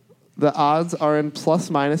the odds are in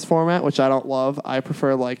plus-minus format, which I don't love. I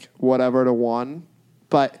prefer like whatever to 1.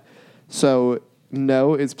 But so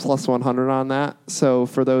no is plus 100 on that. So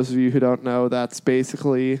for those of you who don't know, that's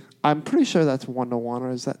basically, I'm pretty sure that's 1-1,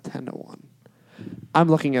 or is that 10-1? I'm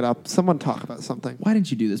looking it up. Someone talk about something. Why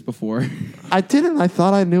didn't you do this before? I didn't. I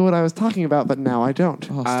thought I knew what I was talking about, but now I don't.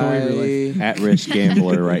 Oh, story of your life. At-risk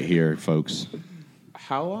gambler right here, folks.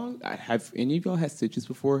 How long have any of y'all had stitches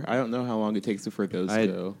before? I don't know how long it takes for those I to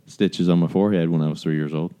had go. stitches on my forehead when I was 3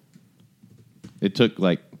 years old. It took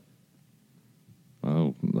like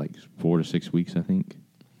 4 to 6 weeks, I think.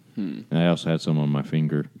 And I also had some on my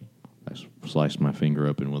finger. I sliced my finger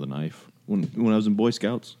open with a knife when I was in Boy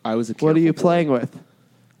Scouts. I was a What are you careful boy. playing with?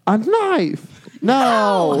 A knife.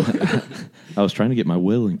 No. I was trying to get my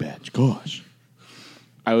willing badge. Gosh,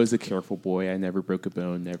 I was a careful boy. I never broke a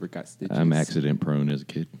bone, never got stitches. I'm accident prone as a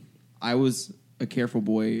kid. I was a careful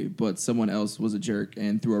boy, but someone else was a jerk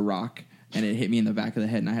and threw a rock, and it hit me in the back of the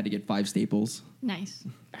head, and I had to get 5 staples. Nice.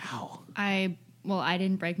 Ow. I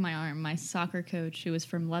didn't break my arm. My soccer coach, who was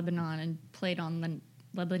from Lebanon and played on the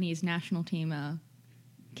Lebanese national team,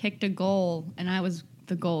 kicked a goal, and I was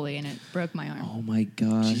the goalie, and it broke my arm. Oh my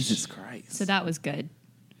gosh. Jesus Christ. So that was good.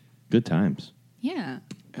 Good times. Yeah.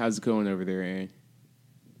 How's it going over there, Aaron?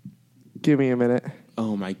 Give me a minute.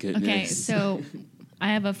 Oh, my goodness. Okay, so I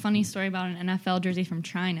have a funny story about an NFL jersey from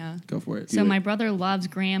China. Go for it. So my brother loves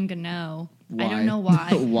Graham Gano, I don't know why.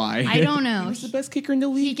 Why? I don't know. He's the best kicker in the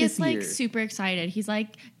league. He gets this like year. super excited. He's like,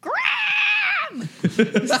 Graham!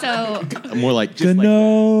 So, More like Just like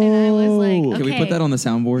no. and I was like, Can we okay. put that on the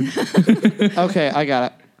soundboard? Okay, I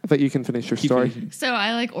got it. But you can finish your story. So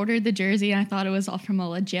I like ordered the jersey and I thought it was all from a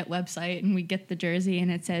legit website, and we get the jersey and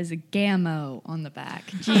it says Gamo on the back.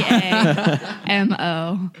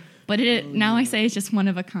 Gamo. But now I say it's just one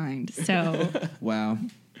of a kind. So Wow.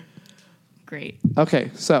 great. Okay,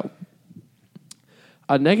 so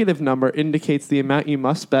a negative number indicates the amount you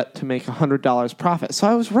must bet to make $100 profit. So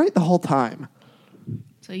I was right the whole time.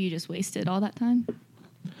 So you just wasted all that time?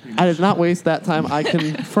 I did not waste that time. I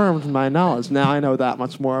confirmed my knowledge. Now I know that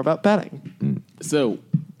much more about betting. So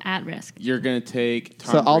At risk. you're gonna take.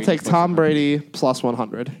 Tom So I'll Brady take plus Tom 100. Brady plus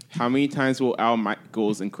 100. How many times will Al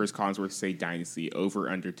Michaels and Chris Collinsworth say dynasty? Over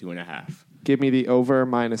under 2.5. Give me the over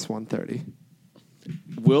minus 130.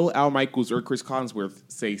 Will Al Michaels or Chris Collinsworth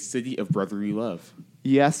say city of brotherly love?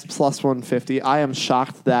 Yes, plus 150. I am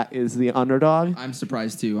shocked that is the underdog. I'm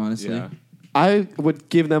surprised too, honestly. Yeah. I would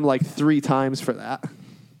give them like 3 times for that.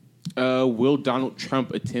 Will Donald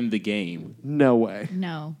Trump attend the game? No way.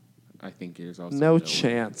 No. I think there's also No way.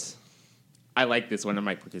 chance. I like this one. I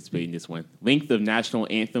might participate in this one. Length of national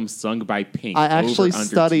anthem sung by Pink. I actually over under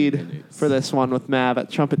 2 studied minutes. for this one with Mav at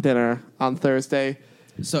trumpet dinner on Thursday.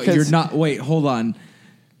 So 'Cause- you're not. Wait, hold on.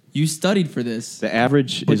 You studied for this, The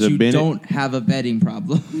average but is a you minute. don't have a betting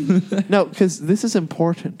problem. No, because this is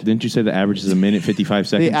important. Didn't you say the average is a minute 55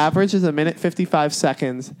 seconds? The average is a minute 55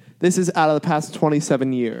 seconds. This is out of the past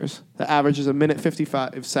 27 years. The average is a minute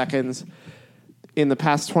 55 seconds. In the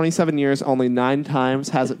past 27 years, only 9 times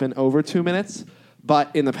has it been over 2 minutes.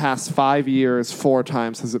 But in the past 5 years, 4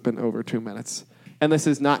 times has it been over 2 minutes. And this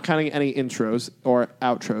is not counting any intros or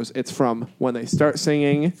outros. It's from when they start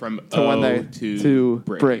singing From to when O they to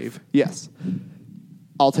Brave. Brave. Yes.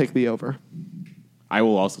 I'll take the over. I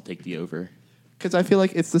will also take the over. Because I feel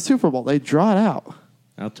like it's the Super Bowl. They draw it out.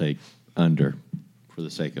 I'll take under for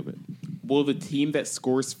the sake of it. Will the team that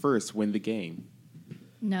scores first win the game?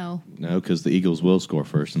 No. No, because the Eagles will score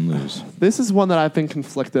first and lose. This is one that I've been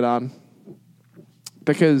conflicted on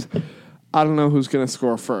because I don't know who's going to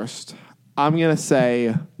score first. I'm going to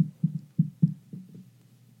say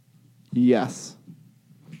yes.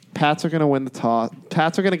 Pats are going to win the toss.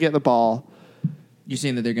 Pats are going to get the ball. You're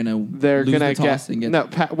saying that they're gonna They're lose going the to toss and get no.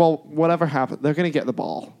 Well, whatever happens, they're going to get the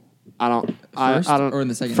ball. I don't. First I don't. or in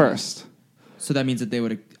the second first. So that means that they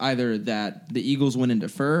would either that the Eagles win and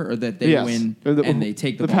defer, or that they Yes. win Or the- and they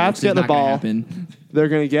take the the ball. Pats which is get the not gonna ball. happen. They're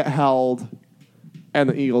going to get held, and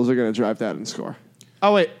the Eagles are going to drive that and score.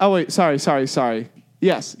 Oh wait. Sorry.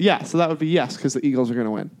 Yes. So that would be yes because the Eagles are going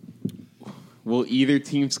to win. Will either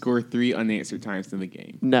team score 3 unanswered times in the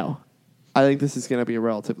game? No. I think this is going to be a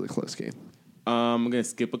relatively close game. I'm going to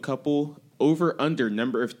skip a couple. Over under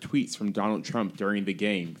number of tweets from Donald Trump during the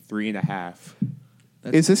game, 3.5.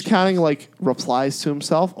 Is this counting like replies to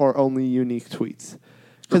himself or only unique tweets?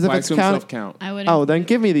 Because if Replies it's to himself counting, count. I would oh, then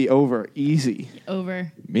give me the over, easy.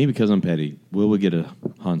 over. Maybe because I'm petty. Will we get a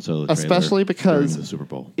Han Solo trailer Especially because- during the Super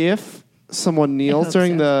Bowl? If someone kneels hope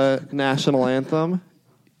during so. the national anthem,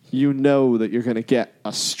 you know that you're going to get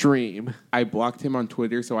a stream. I blocked him on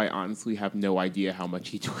Twitter, so I honestly have no idea how much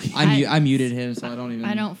he tweets. I muted him, so I don't even.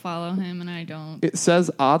 I don't follow him, and I don't. It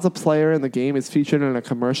says odds a player in the game is featured in a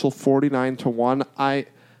commercial 49-1. I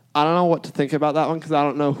don't know what to think about that one because I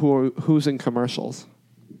don't know who's in commercials.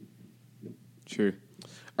 True.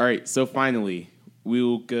 All right, so finally,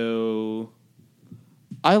 we'll go.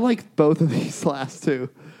 I like both of these last two.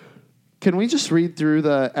 Can we just read through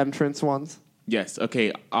the entrance ones? Yes,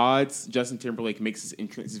 okay. Odds Justin Timberlake makes his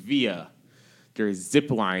entrance via their zip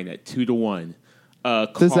line at 2-1.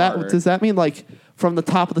 Does that mean like from the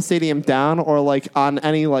top of the stadium down or like on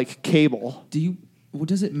any like cable? Well,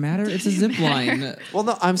 does it matter? It's a zip line. Well,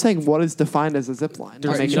 no, I'm saying what is defined as a zip line.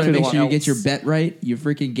 Are Make you it trying to make 2-1. sure you get your bet right, you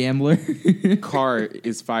freaking gambler? Car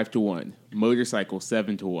is 5-1. Motorcycle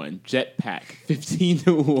 7-1. Jetpack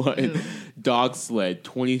 15-1. Dog sled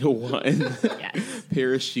 20-1. Yes.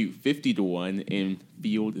 Parachute 50-1, and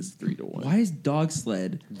field is 3-1. Why is dog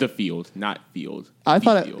sled? The field, not field. I The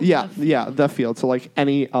thought, field. the field. So like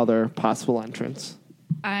any other possible entrance.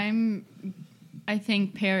 I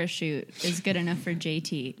think parachute is good enough for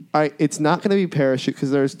JT. All right, it's not going to be parachute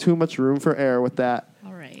because there's too much room for air with that.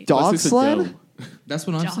 All right. Dog Plus it's a sled? dome. That's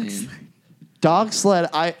what I'm Dog saying. sled. Dog sled,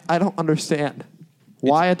 I don't understand.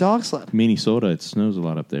 Why a dog sled? Minnesota, it snows a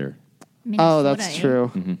lot up there. Oh, that's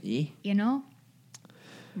Minnesota, true. You know?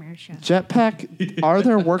 Marisha. Jetpack, are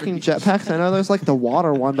there working jetpacks? I know there's like the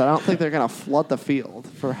water one, but I don't think they're going to flood the field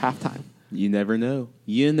for halftime. You never know.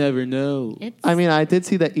 You never know. It's I mean, I did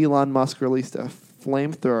see that Elon Musk released a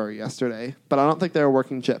flamethrower yesterday, but I don't think they were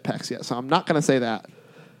working jetpacks yet, so I'm not going to say that.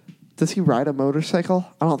 Does he ride a motorcycle?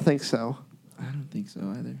 I don't think so. I don't think so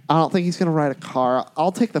either. I don't think he's going to ride a car.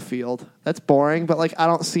 I'll take the field. That's boring, but like I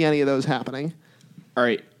don't see any of those happening. All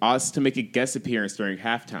right, odds to make a guest appearance during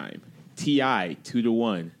halftime. T.I.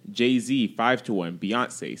 2-1, Jay-Z 5-1,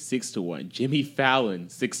 Beyonce 6-1, Jimmy Fallon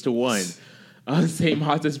 6-1. Same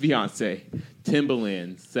odds as Beyonce.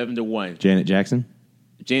 Timbaland 7-1, Janet Jackson.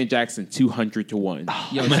 Janet Jackson 200-1.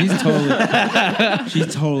 Yo,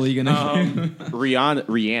 she's totally gonna.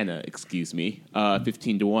 Rihanna, excuse me,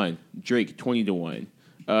 15-1. Drake 20-1.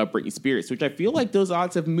 Britney Spears, which I feel like those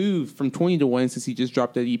odds have moved from 20-1 since he just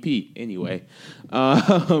dropped that EP. Anyway,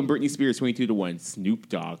 Britney Spears 22-1. Snoop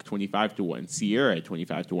Dogg 25-1. Sierra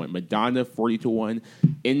 25-1. Madonna 40-1.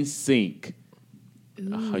 NSYNC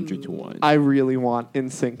 100-1. I really want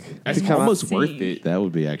NSYNC That's to come almost out. worth it. That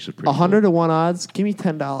would be actually pretty. 100 to 1 odds. Give me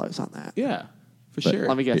 $10 on that. Yeah, for But sure.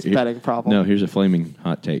 Let me guess. Here- Betting problem. No, here's a flaming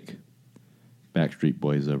hot take. Backstreet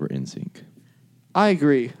Boys over NSYNC. I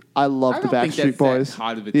agree. I love I the don't think Backstreet that's Boys. that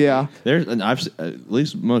hot of a Yeah. take. There's, and at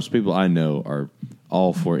least most people I know are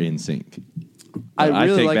all for NSYNC. I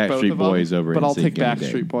really take like both Backstreet of them, Boys over but I'll NSYNC take any day.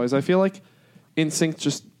 Backstreet Boys. I feel like NSYNC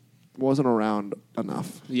just wasn't around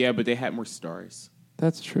enough. Yeah, but they had more stars.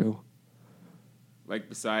 That's true. Like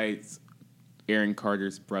besides Aaron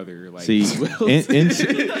Carter's brother. Like See, Will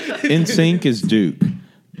NSYNC is Duke,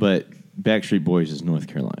 but Backstreet Boys is North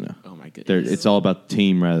Carolina. Oh my They're, goodness. it's all about the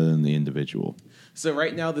team rather than the individual. So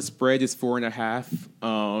right now the spread is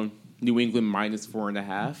 4.5. New England minus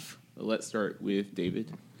 4.5. Let's start with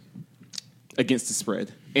David against the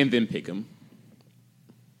spread, and then pick 'em.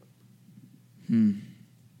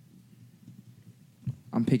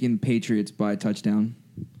 I'm picking Patriots by a touchdown.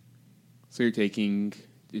 So you're taking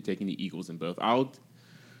the Eagles in both. I'll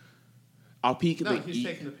peek the.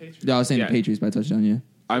 the Patriots. No, I was saying Yeah. the Patriots by a touchdown. Yeah.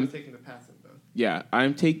 I'm taking the pass in both. yeah.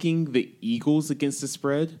 I'm taking the Eagles against the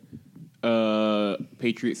spread.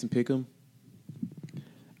 Patriots and pick 'em.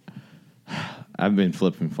 I've been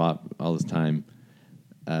flipping flop all this time.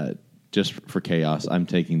 Just for chaos, I'm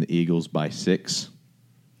taking the Eagles by 6.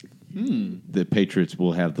 The Patriots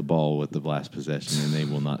will have the ball with the last possession, and they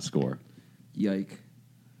will not score. Yike.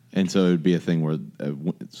 And so it would be a thing where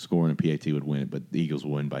scoring a PAT would win it, but the Eagles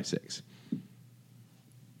will win by 6.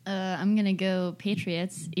 I'm gonna go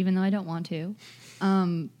Patriots, even though I don't want to.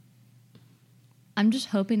 I'm just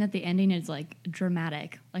hoping that the ending is like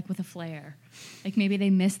dramatic, like with a flair. Like maybe they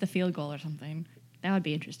miss the field goal or something. That would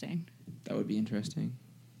be interesting. That would be interesting.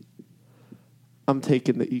 I'm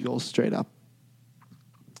taking the Eagles straight up.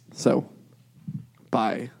 So,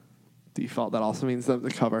 by default, that also means them to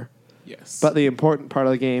cover. Yes. But the important part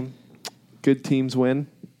of the game, good teams win,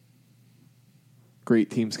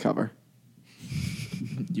 great teams cover.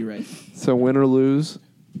 You're right. So win or lose,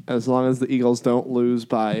 as long as the Eagles don't lose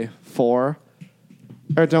by 4,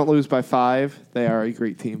 or don't lose by 5, they are a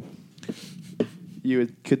great team.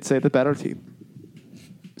 Could say the better team.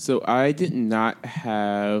 So I did not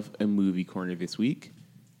have a movie corner this week,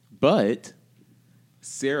 but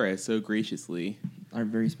Sarah so graciously Our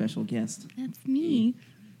very special guest. That's me.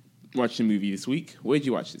 watched a movie this week. What did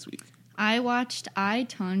you watch this week? I watched I,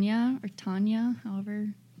 Tonya, or Tanya,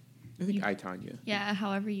 however. I think I, Tanya. Yeah,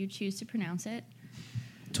 however you choose to pronounce it.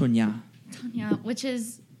 Tonya. Tanya, which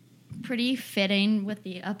is pretty fitting with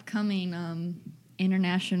the upcoming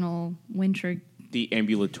international winter. The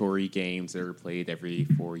ambulatory games that are played every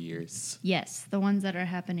 4 years. Yes, the ones that are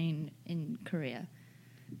happening in Korea.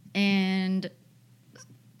 And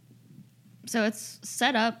so it's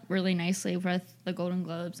set up really nicely with the Golden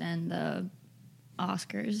Globes and the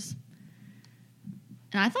Oscars.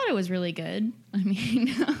 And I thought it was really good. I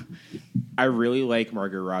mean, I really like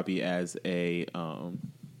Margot Robbie as a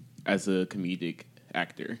comedic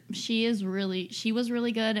actor. she was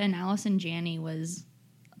really good, and Allison Janney was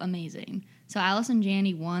amazing. So Allison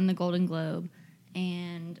Janney won the Golden Globe,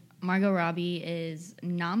 and Margot Robbie is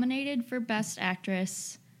nominated for Best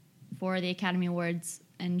Actress for the Academy Awards,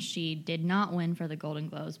 and she did not win for the Golden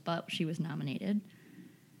Globes, but she was nominated.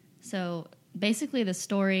 So basically the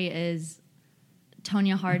story is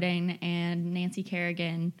Tonya Harding and Nancy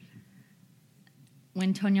Kerrigan.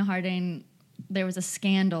 When Tonya Harding, there was a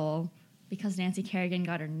scandal because Nancy Kerrigan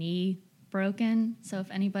got her knee broken. So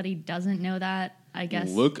if anybody doesn't know that, I guess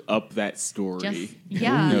Look up that story. just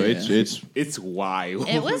yeah, No, it's wild.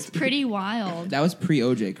 it was pretty wild. That was pre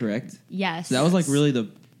OJ, correct? Yes, So that was like really the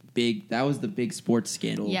big sports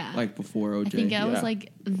scandal. Yeah. Like before OJ. I think it was Yeah.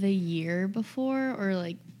 like the year before, or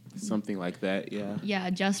like something like that. Yeah. yeah,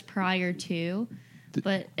 just prior to.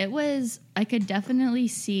 But I could definitely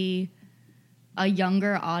see a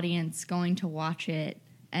younger audience going to watch it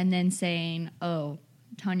and then saying, oh,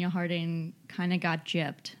 Tanya Harding kind of got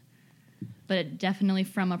gypped. But it definitely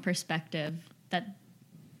from a perspective that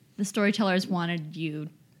the storytellers wanted you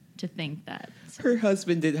to think that. Her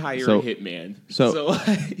husband did hire So- a hitman. so-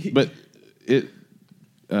 But it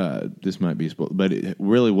this might be spoiled, but it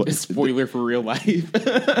really was spoiler for real life.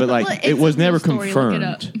 But like Well, it it's was a real never story, look it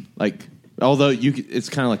up. confirmed. Like although it's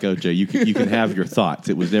kind of like OJ, you can have your thoughts.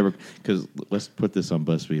 It was never because let's put this on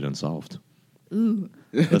BuzzFeed Unsolved. Ooh.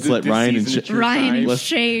 Let's let This Ryan and season of True Ryan Crime. and let's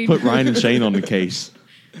Shane. put Ryan and Shane on the case.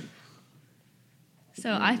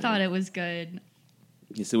 So I thought it was good.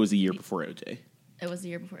 Yes, it was a year before OJ. It was the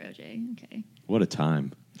year before OJ. Okay. What a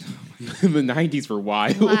time! The 90s were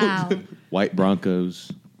wild. Wow. White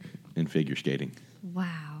Broncos and figure skating.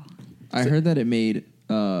 Wow. I heard that it made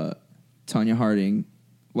Tanya Harding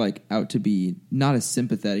like out to be not a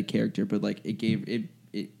sympathetic character, but like it gave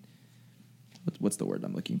it. What's the word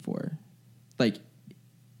I'm looking for? Like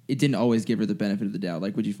it didn't always give her the benefit of the doubt.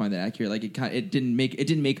 Like, would you find that accurate? Like it didn't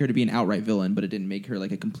make her to be an outright villain, but it didn't make her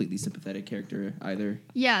like a completely sympathetic character either.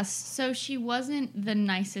 Yes. So she wasn't the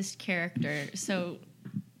nicest character. So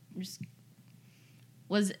just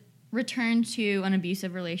was returned to an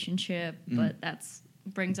abusive relationship, but that's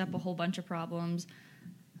brings up a whole bunch of problems.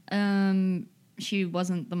 She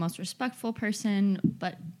wasn't the most respectful person,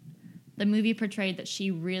 but the movie portrayed that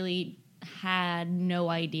she really had no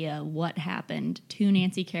idea what happened to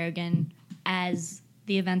Nancy Kerrigan as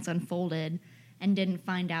the events unfolded and didn't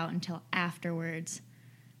find out until afterwards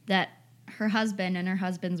that her husband and her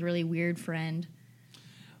husband's really weird friend.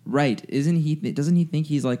 Right? Isn't he? Doesn't he think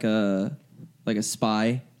he's like a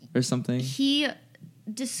spy or something? He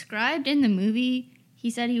described in the movie, he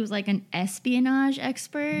said he was like an espionage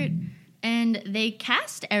expert, and they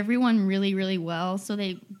cast everyone really, really well. So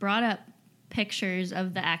they brought up pictures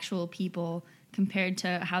of the actual people compared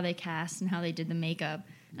to how they cast and how they did the makeup.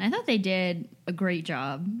 And I thought they did a great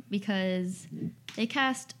job because they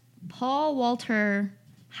cast Paul Walter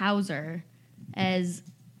Hauser as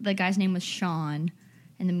the guy's name was Sean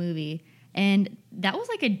in the movie. And that was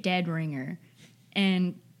like a dead ringer.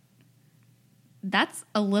 And that's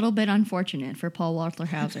a little bit unfortunate for Paul Walter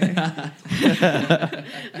Hauser.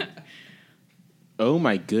 Oh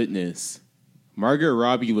my goodness. Margot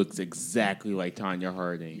Robbie looks exactly like Tanya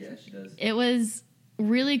Harding. she does. It was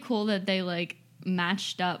really cool that they like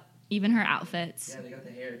matched up even her outfits they got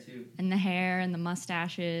the hair too. and the hair and the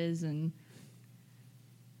mustaches and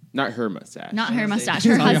Not her mustache. not her mustache,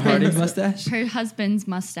 her Tanya Harding's husband's mustache. her husband's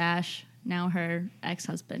mustache, now her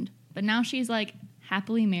ex-husband. But now she's like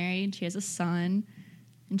happily married, she has a son,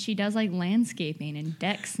 and she does like landscaping and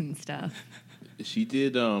decks and stuff. She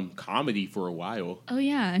did comedy for a while. Oh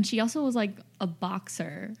yeah, and she also was like a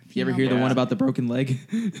boxer. You ever female hear the boxer. one about the broken leg?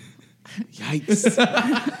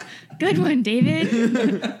 Yikes. Good one,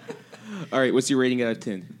 David. All right, what's your rating out of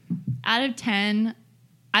 10? Out of 10,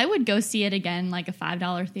 I would go see it again, like a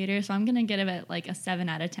 $5 theater. So I'm gonna give it like a 7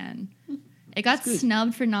 out of 10. It got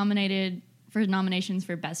snubbed for nominations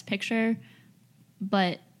for Best Picture,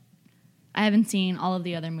 but I haven't seen all of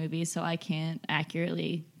the other movies, so I can't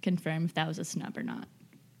accurately confirm if that was a snub or not.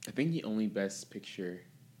 I think the only Best Picture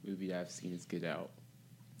movie that I've seen is Get Out.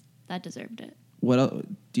 That deserved it. What else?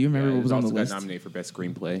 Do you remember Yeah, what it was on the also list? got nominated for Best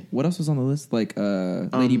Screenplay. What else was on the list? Like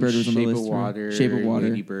Lady Bird was on the Shape list. Of right? Water, Shape of Water.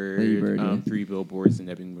 Lady Bird, Lady Bird, yeah. 3 Billboards in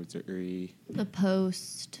Ebbing, Missouri. The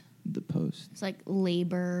Post. The Post. It's like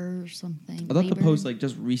Labor or something. I thought Labor? The Post like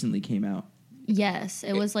just recently came out. Yes,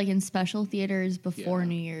 it was like in special theaters before Yeah.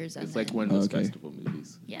 New Year's. and It's like then- one of those Okay. festival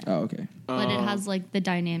movies. Yeah. Oh, okay. But it has like the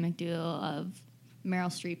dynamic duo of Meryl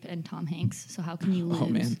Streep and Tom Hanks. So how can you lose? Oh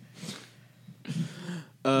man.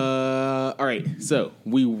 All right, so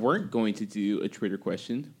we weren't going to do a Twitter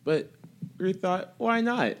question, but we thought, why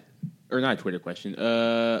not? Or not a Twitter question,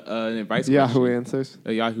 an advice Yahoo question. Answers.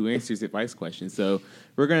 A Yahoo Answers advice question. So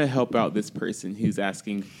we're going to help out this person who's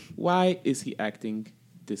asking, why is he acting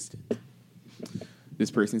distant?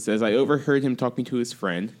 This person says, I overheard him talking to his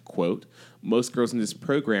friend, quote, most girls in this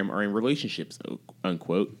program are in relationships,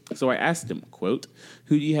 unquote. So I asked him, quote,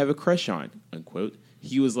 who do you have a crush on, unquote.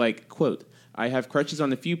 He was like, quote, I have crushes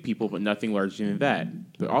on a few people, but nothing larger than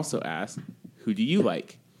that. But also asked, who do you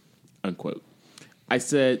like, unquote. I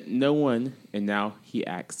said, no one, and now he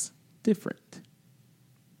acts different.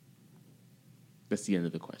 That's the end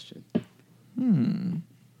of the question.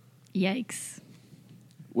 Yikes.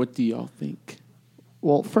 What do y'all think?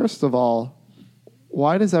 Well, first of all,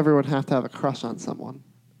 why does everyone have to have a crush on someone?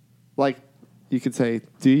 Like, you could say,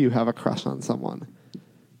 do you have a crush on someone?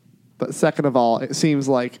 But second of all, it seems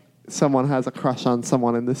like someone has a crush on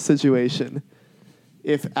someone in this situation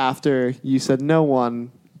if after you said no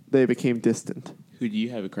one, they became distant? Who do you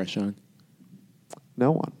have a crush on?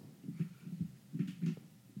 No one.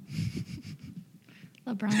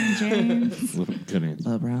 LeBron James. Good answer.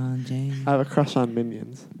 LeBron James. I have a crush on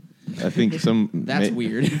Minions. I think some. That's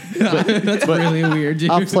weird. That's really weird, dude.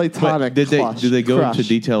 A platonic Did crush, they go crush, into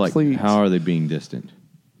detail like please. how are they being distant?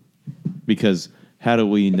 Because how do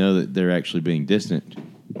we know that they're actually being distant,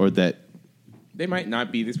 or that They might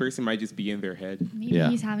not be. This person might just be in their head. Maybe Yeah.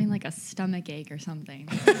 he's having like a stomach ache or something.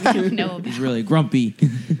 We don't know about. He's really grumpy.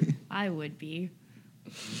 I would be.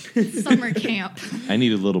 Summer camp. I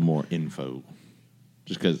need a little more info?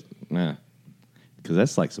 Just because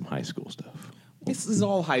that's like some high school stuff. This is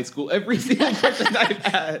all high school. Every single question I've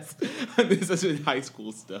asked, this has been high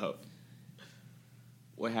school stuff.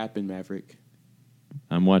 What happened, Maverick?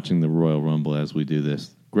 I'm watching the Royal Rumble as we do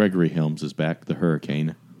this. Gregory Helms is back, the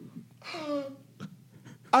Hurricane.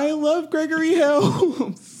 I love Gregory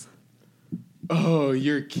Helms. Oh,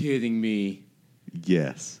 you're kidding me.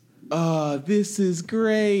 Yes. Oh, this is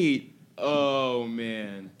great. Oh,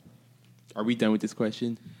 man. Are we done with this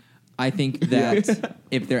question? I think that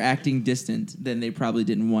if they're acting distant, then they probably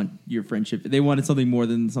didn't want your friendship. They wanted something more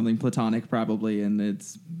than something platonic, probably, and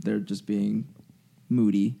they're just being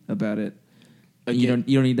moody about it. You don't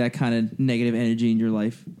need that kind of negative energy in your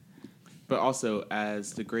life. But also,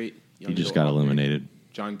 as the great young He just adult got author, eliminated.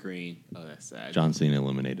 John Green. Oh, that's sad. John Cena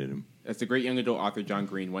eliminated him. As the great young adult author John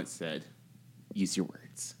Green once said, use your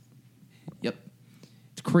words. Yep.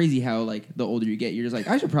 It's crazy how like the older you get, you're just like,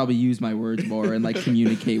 I should probably use my words more and like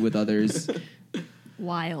communicate with others.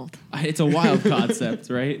 Wild. It's a wild concept,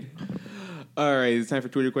 right? All right, it's time for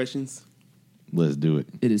Twitter questions. Let's do it.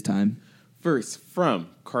 It is time. First, from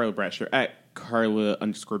Carla Brasher at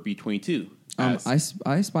Carla_B22. asks-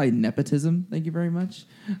 I spy nepotism. Thank you very much.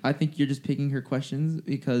 I think you're just picking her questions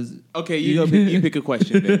because. Okay, you pick a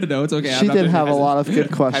question then. No, it's okay. She did have a lot of good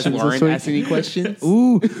Has questions Lauren this week. asked any questions?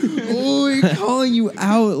 Ooh, you're calling you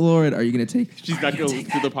out, Lauren. Are you gonna take? She's not going to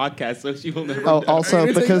listen to the podcast, so she will never Oh, know. also Are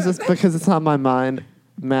you gonna because it's on my mind,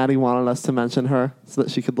 Maddie wanted us to mention her so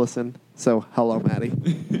that she could listen. So hello, Maddie.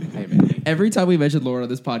 Hey, man. Every time we mention Lauren on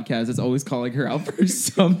this podcast, it's always calling her out for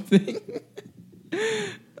something.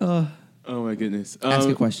 Oh, my goodness. Ask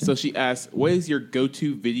a question. So she asked, what is your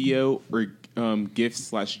go-to video or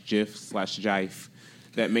GIF/GIF/GIF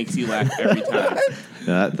that makes you laugh every time?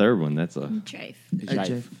 That third one, that's a. Jive.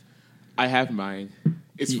 GIF. I have mine.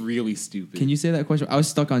 It's really stupid. Can you say that question? I was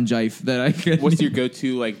stuck on Jive. That I could. What's your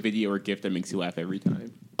go-to like video or GIF that makes you laugh every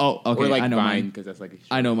time? Oh, okay. Or like I know Vine, mine. because that's like a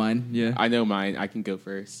I know mine. Yeah. I know mine. I can go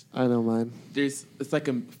first. I know mine. It's like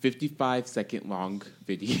a 55-second long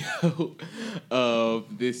video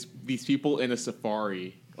of these people in a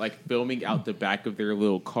safari, like filming out the back of their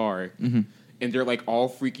little car, and they're like all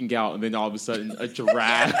freaking out, and then all of a sudden a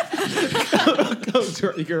giraffe comes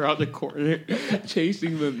running around the corner,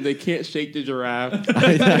 chasing them. They can't shake the giraffe.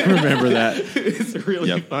 I remember that. It's really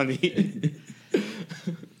Yep. funny.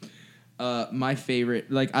 My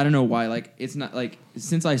favorite, like, I don't know why, like, it's not like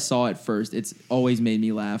since I saw it first, it's always made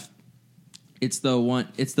me laugh. It's the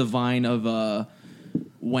Vine of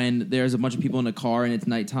when there's a bunch of people in a car and it's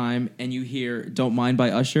nighttime and you hear "Don't Mind"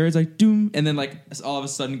 by Usher. It's like doom, and then like all of a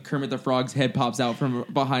sudden Kermit the Frog's head pops out from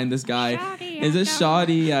behind this guy. Shoddy, Is I it don't-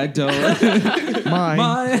 shoddy? I don't.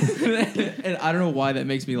 Mine. And I don't know why that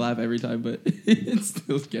makes me laugh every time, but it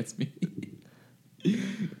still gets me.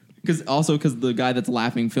 Because the guy that's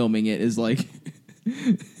laughing filming it is like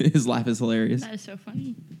his laugh is hilarious. That is so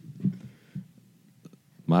funny.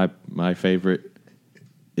 My favorite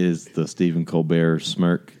is the Stephen Colbert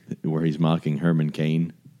smirk where he's mocking Herman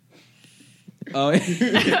Cain. Oh,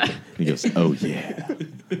 He goes, "Oh yeah."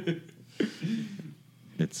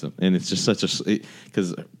 It's just such a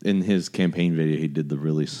because in his campaign video he did the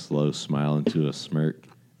really slow smile into a smirk,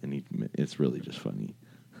 and it's really just funny.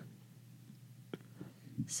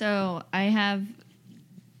 So I have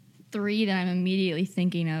 3 that I'm immediately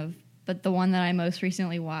thinking of, but the one that I most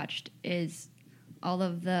recently watched is all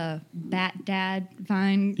of the Bat Dad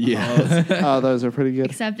Vine. Yeah, Oh, those are pretty good.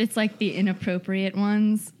 Except it's like the inappropriate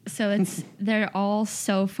ones. So they're all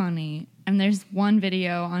so funny. And there's one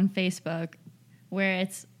video on Facebook where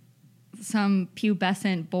it's some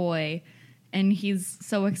pubescent boy and he's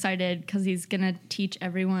so excited because he's going to teach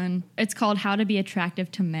everyone. It's called How to Be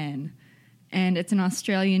Attractive to Men. And it's an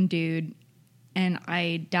Australian dude. And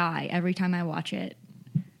I die every time I watch it.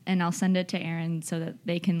 And I'll send it to Aaron so that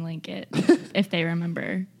they can link it if they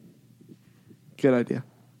remember. Good idea.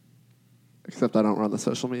 Except I don't run the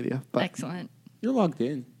social media. But Excellent. You're logged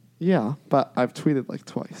in. Yeah, but I've tweeted like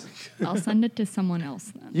twice. I'll send it to someone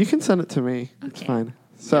else then. You can send it to me. It's Okay. fine. You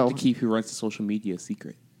have So, to keep who runs the social media a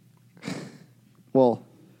secret. well,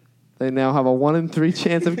 they now have a 1 in 3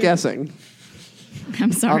 chance of guessing,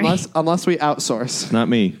 I'm sorry. unless we outsource. Not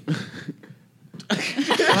me.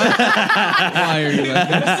 Why are you like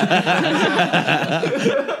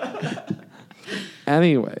this?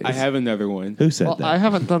 Anyways, I have another one. Who said Well, that? I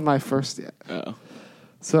haven't done my first yet. Oh.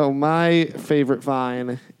 So my favorite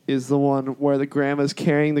Vine is the one where the grandma's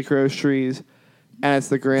carrying the groceries, and it's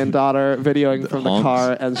the granddaughter videoing from the honks.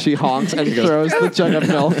 car, and she honks and throws the jug of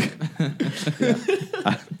milk.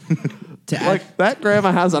 To add Like that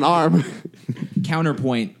grandma has an arm.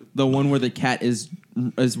 counterpoint, the one where the cat is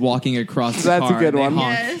walking across the That's a car. good and they one.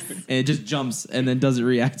 honk, Yes. and it just jumps and then doesn't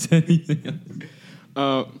react to anything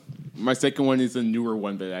else. My second one is a newer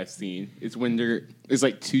one that I've seen. It's when there's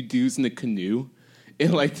like two dudes in a canoe,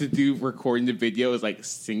 and like the dude recording the video is like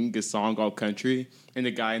singing a song all country, and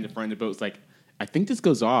the guy in the front of the boat is like, "I think this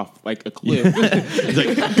goes off like a cliff." He's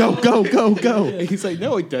like, go, go, go, go. And he's like,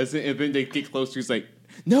 "No, it doesn't." And then they get closer. He's like,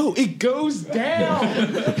 "No, it goes down."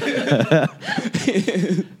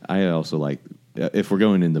 I also like, if we're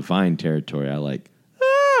going in the Vine territory, I like,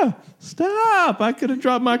 stop. I could have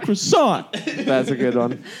dropped my croissant. That's a good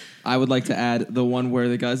one. I would like to add the one where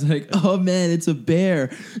the guy's like, "Oh man, it's a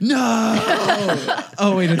bear!" No.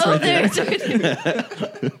 Oh wait, it's Oh, right there.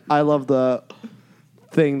 there. I love the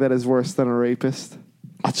thing that is worse than a rapist.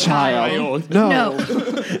 A child. Child. No.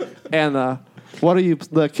 No. And what are you?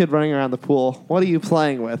 The kid running around the pool. What are you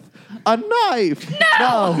playing with? A knife.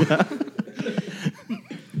 No.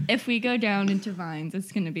 If we go down into Vines,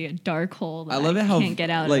 it's going to be a dark hole that I love it how can't get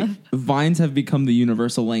out like of. vines have become the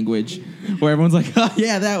universal language, where everyone's like, "Oh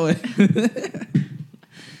yeah, that one."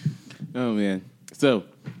 Oh man. So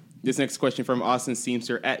this next question from Austin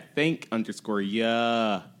Seamster at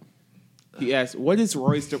thank_yeah. He asks, "What is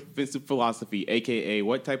Roy's defensive philosophy, aka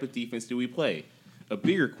what type of defense do we play?" A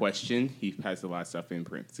bigger question, he has a lot of stuff in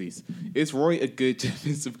parentheses. Is Roy a good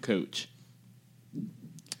defensive coach?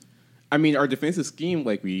 I mean, our defensive scheme,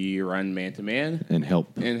 like we run man to man And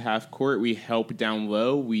help. in half court, we help down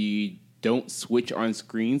low. We don't switch on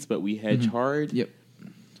screens, but we hedge hard. Yep.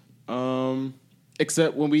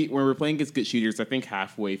 Except when we're playing against good shooters, I think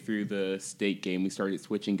halfway through the state game we started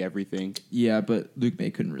switching everything. Yeah, but Luke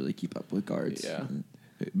May couldn't really keep up with guards. Yeah.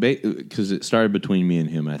 Because it started between me and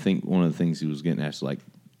him. I think one of the things he was getting asked, like,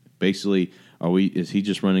 basically, is he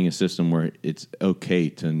just running a system where it's okay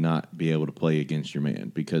to not be able to play against your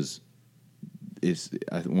man? Because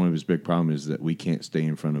one of his big problems is that we can't stay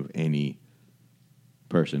in front of any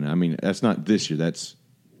person. I mean, that's not this year. That's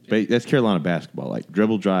Carolina basketball. Like,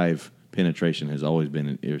 dribble drive penetration has always been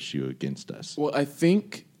an issue against us. Well, I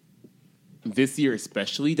think this year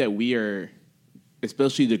especially that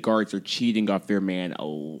especially the guards are cheating off their man a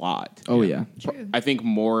lot. Oh yeah, True. I think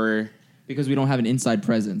more. because we don't have an inside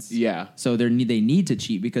presence. Yeah. So they need to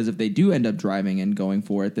cheat, because if they do end up driving and going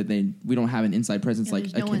for it, that we don't have an inside presence Yeah, like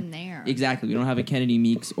there's a no Ken- one there. Exactly, we don't have a Kennedy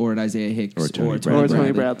Meeks or an Isaiah Hicks Or Tony Or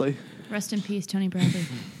Tony Bradley. Rest in peace, Tony Bradley.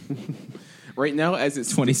 Right now, as it's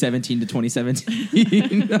 2017 to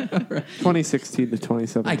 2017. 2016 to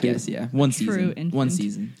 2017. I guess, yeah, one True season. infant. One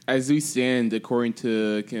season. as we stand, according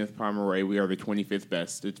to Kenneth Pomeroy, we are the 25th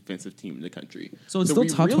best defensive team in the country. So it's still we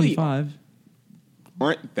top really 25.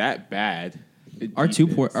 Aren't that bad. at Our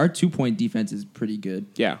defense. 2-point defense is pretty good.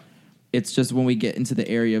 Yeah. It's just when we get into the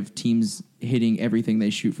area of teams hitting everything they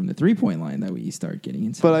shoot from the 3-point line that we start getting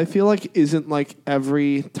into. But I feel like isn't like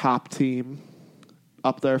every top team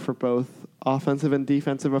up there for both offensive and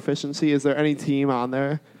defensive efficiency? Is there any team on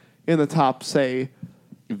there in the top, say,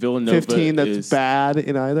 Villanova 15 that's is bad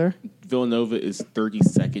in either? Villanova is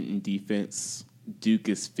 32nd in defense. Duke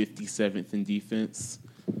is 57th in defense.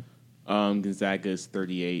 Gonzaga is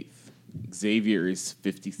 38th. Xavier is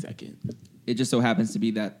 52nd. it just so happens to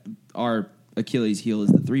be that our Achilles heel is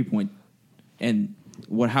the 3-point. And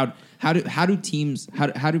how do teams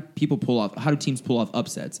pull off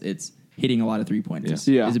upsets? It's hitting a lot of 3-pointers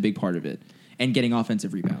Yeah. is a big part of it, and getting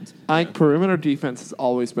offensive rebounds. I think perimeter defense has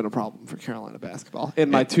always been a problem for Carolina basketball in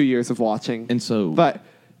my 2 years of watching. And so, But,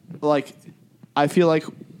 like, I feel like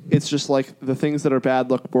it's just like the things that are bad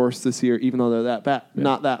look worse this year, even though they're that bad. Yeah.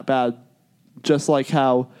 Not that bad. Just like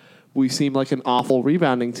how we seem like an awful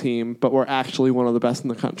rebounding team, but we're actually one of the best in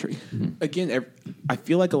the country. Again, I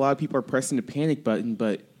feel like a lot of people are pressing the panic button,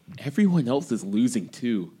 but everyone else is losing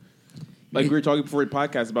too. Like we were talking before the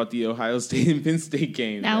podcast about the Ohio State and Penn State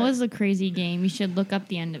game. That was a crazy game. You should look up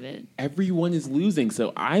the end of it. Everyone is losing,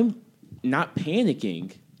 so I'm not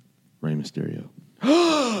panicking. Rey Mysterio.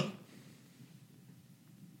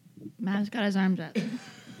 Matt's got his arms up.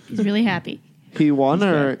 He's really happy. He won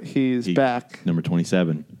or back. he's He- back? Number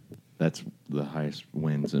 27. That's the highest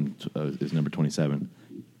wins, and is number 27.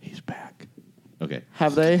 He's back. Okay.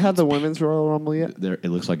 Have they had the women's Royal Rumble yet? There, it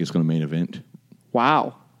looks like it's going to main event.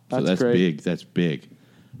 Wow. So that's great. big. That's big.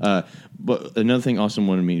 But another thing Austin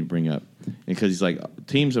wanted me to bring up, because he's like,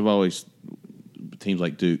 teams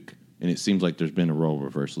like Duke, and it seems like there's been a role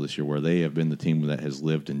reversal this year where they have been the team that has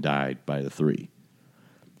lived and died by the three.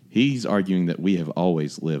 He's arguing that we have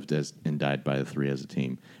always lived and died by the three as a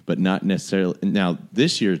team, but not necessarily. Now,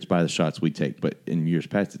 this year it's by the shots we take, but in years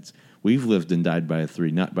past, we've lived and died by a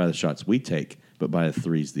three, not by the shots we take, but by the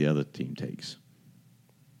threes the other team takes.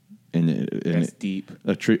 That's deep.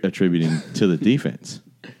 Attributing to the defense.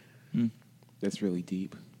 That's really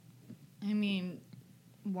deep. I mean,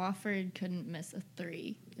 Wofford couldn't miss a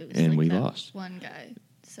three. It was And like we that lost. one guy.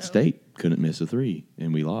 So State couldn't miss a three,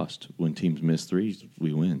 and we lost. When teams miss threes,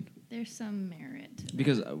 we win. there's some merit. To that.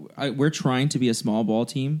 Because we're trying to be a small ball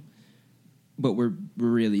team, but we're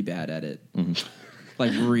really bad at it.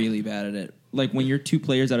 Like, really bad at it. Like, when you're two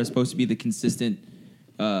players that are supposed to be the consistent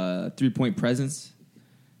 3-point presence,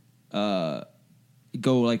 go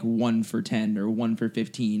like 1 for 10 or 1 for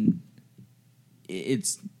 15,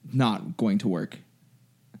 it's not going to work.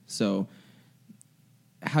 So,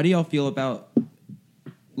 how do y'all feel about,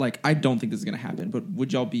 like, I don't think this is going to happen, but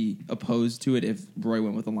would y'all be opposed to it if Roy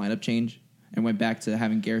went with a lineup change and went back to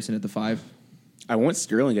having Garrison at the 5? I want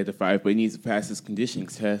Sterling at the 5, but he needs to pass his conditioning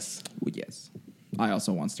test. Well, yes. I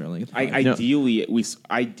also want Sterling at the 5.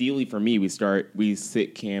 Ideally for me, we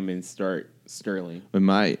sit Cam and start Sterling. But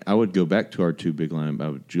I would go back to our two big lineup. I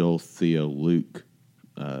would Joel, Theo, Luke,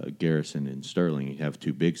 Garrison, and Sterling. You have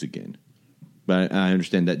two bigs again. But I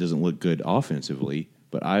understand that doesn't look good offensively,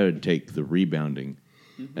 but I would take the rebounding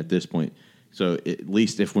at this point. So at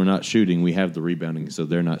least if we're not shooting, we have the rebounding, so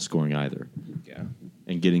they're not scoring either. Yeah.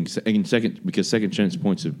 And getting second, because second chance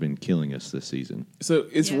points have been killing us this season. So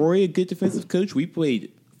is Yeah. Rory a good defensive coach? We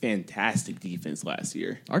played fantastic defense last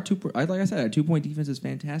year. Like I said, our 2-point defense is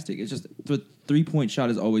fantastic. It's just the 3-point shot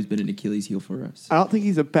has always been an Achilles heel for us. I don't think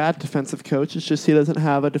he's a bad defensive coach. It's just he doesn't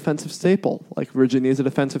have a defensive staple. Like Virginia's a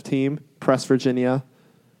defensive team. Press Virginia.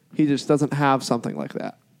 He just doesn't have something like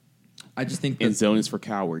that. I just think And that, zone is for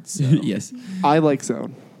cowards. So. yes, I like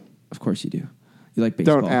zone. of course you do. You like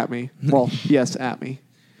baseball. Don't at me. Well, yes, at me.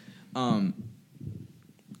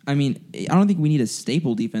 I mean, I don't think we need a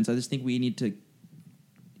staple defense. I just think we need to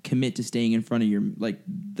commit to staying in front of your the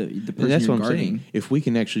person And that's you're what I'm guarding. saying. If we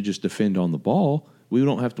can actually just defend on the ball, we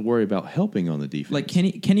don't have to worry about helping on the defense. Like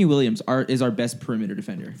Kenny Williams is our best perimeter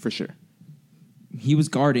defender. For sure. He was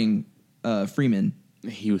guarding Freeman,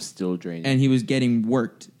 He was still draining. and he was getting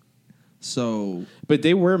worked. So, But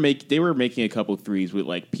they were making a couple threes with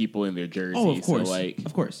like people in their jerseys. of course, So, like,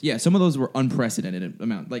 of course, yeah. Some of those were unprecedented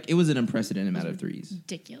amount. Like it was an unprecedented amount of threes.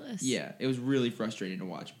 Ridiculous. Yeah, it was really frustrating to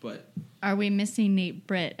watch. But Are we missing Nate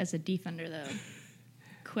Britt as a defender, though?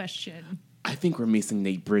 Question. I think we're missing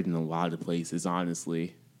Nate Britt in a lot of places,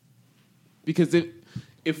 honestly. Because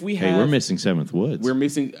if we have, hey, we're missing Seventh Woods. we're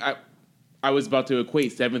missing. I was about to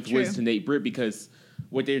equate Seventh True. Woods to Nate Britt because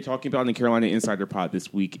what they were talking about in the Carolina Insider Pod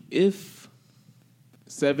this week. If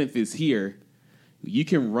Seventh is here, you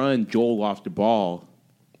can run Joel off the ball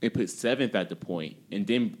and put Seventh at the point, and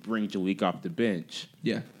then bring Jalik off the bench.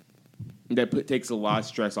 yeah, That takes a lot of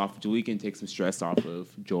stress off of Jalik and takes some stress off of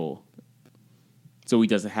Joel, so he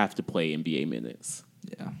doesn't have to play NBA minutes.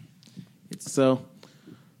 yeah. So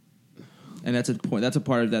And that's a point. That's a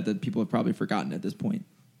part of that people have probably forgotten at this point.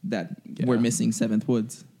 That Yeah. we're missing Seventh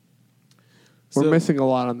Woods. We're So- missing a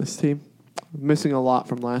lot on this team. Missing a lot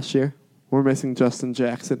from last year. We're missing Justin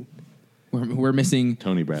Jackson, We're missing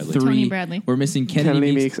Tony Bradley. three. Tony Bradley. We're missing Kennedy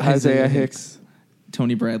Kennedy Meeks, Isaiah Hicks.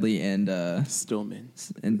 Tony Bradley, and Stillman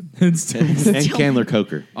still and Candler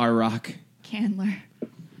Coker. our rock. Candler.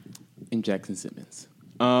 and Jackson Simmons.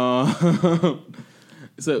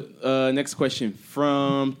 So next question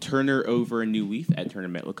from Turner over a New Leaf at Turner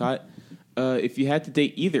Metlicott. If you had to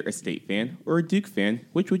date either a State fan or a Duke fan,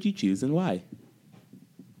 which would you choose and why?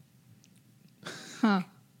 Huh.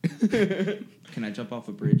 Can I jump off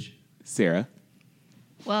a bridge? Sarah.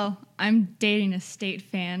 Well, I'm dating a State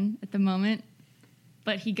fan at the moment,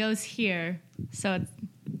 but he goes here, so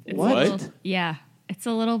it's What? A little, yeah, it's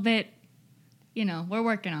a little bit. We're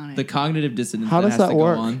working on it. The cognitive dissonance How that does has that to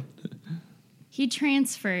work? go on. He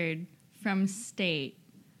transferred from State,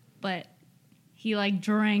 but he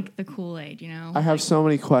drank the Kool-Aid. I have so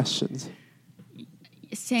many questions.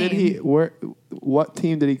 Same. What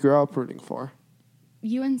team did he grow up rooting for?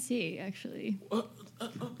 UNC actually.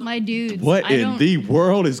 My dudes. What I in don't- the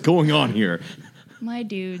world is going on here? My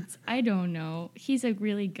dudes, I don't know. He's a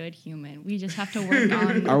really good human. We just have to work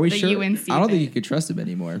on Are we the sure? UNC I don't think thing. you could trust him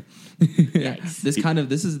anymore. Yikes.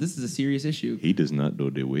 This is a serious issue. He does not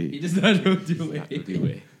do the way. He does not do it. Do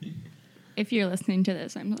it. If you're listening to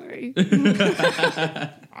this, I'm sorry.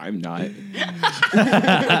 I'm not.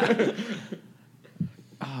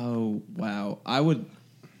 Oh wow,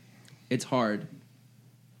 It's hard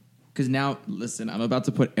because now listen, I'm about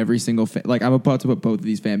to put every single I'm about to put both of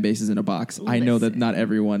these fan bases in a box. I know that Listen. not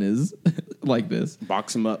everyone is like this,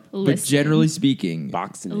 Box him up. but generally speaking,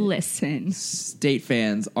 Boxing it. Listen. State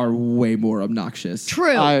fans are way more obnoxious.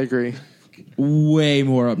 True. I agree. Way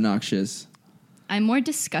more obnoxious I'm more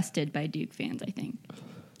disgusted by Duke fans, I think.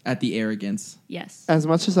 at the arrogance. Yes. As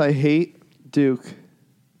much as I hate Duke,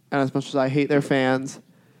 and as much as I hate their fans,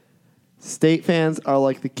 State fans are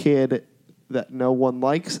like the kid that no one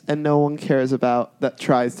likes and no one cares about that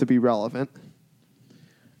tries to be relevant.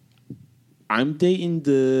 I'm dating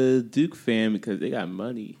the Duke fan because they got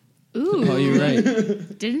money. Ooh. Oh, you're right.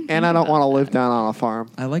 Didn't And think I don't about want to live that. down on a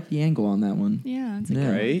farm. I like the angle on that one. Yeah, that's a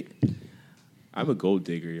Yeah. Right? I'm a gold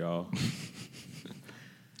digger, y'all.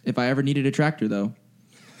 If I ever needed a tractor, though,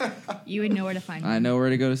 You would know where to find I him. know where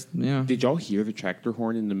to go. Did y'all hear the tractor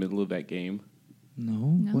horn in the middle of that game? No.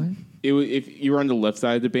 No. What? If you were on the left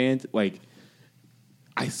side of the band, like,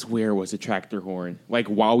 I swear it was a tractor horn. Like,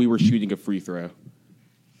 while we were shooting a free throw.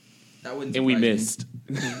 That wouldn't. And we surprise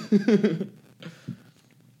me. missed.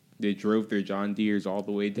 They drove their John Deeres all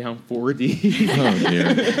the way down 40. Oh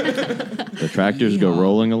dear. The tractors go Yeehaw.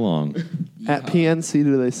 rolling along. At PNC,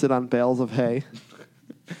 do they sit on bales of hay?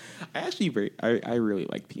 I really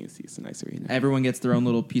like PNC. It's a nice arena. Everyone gets their own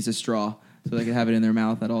little piece of straw so they can have it in their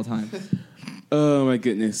mouth at all times. Oh my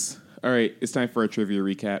goodness. All right, it's time for a trivia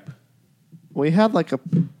recap. We had like a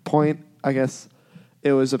point, I guess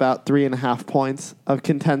it was about 3.5 points of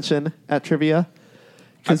contention at trivia.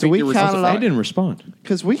 Because think we there was counted also- I up, didn't respond.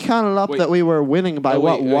 Wait. that we were winning by Oh,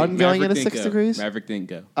 what, wait, one going Maverick into didn't 6 go. degrees? Maverick didn't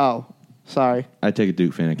go. Oh, sorry. I take a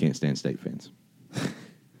Duke fan. I can't stand State fans.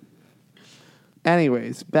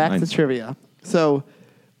 Anyways, back Nice. to trivia. So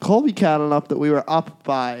Colby counted up that we were up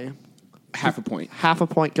by Half a point. half a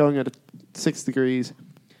point going into 6 degrees.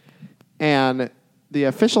 And the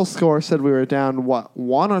official score said we were down, what,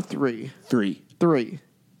 1 or 3? 3. 3.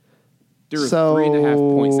 There were So- 3.5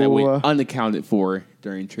 points that went unaccounted for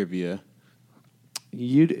during trivia.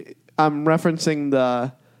 I'm referencing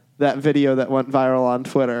that video that went viral on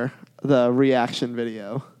Twitter, the reaction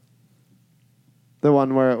video. The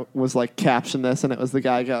one where it was like caption this and it was the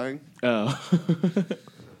guy going, Oh.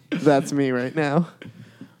 that's me right now.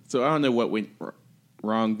 So I don't know what went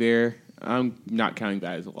wrong there. I'm not counting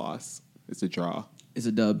that as a loss. It's a draw. It's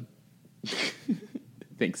a dub.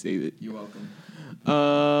 Thanks, David. You're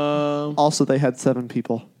welcome. Also, they had 7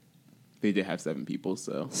 people, They did have 7 people,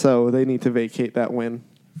 so so they need to vacate that win.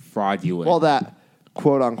 fraudulent. Well, that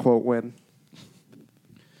quote-unquote win.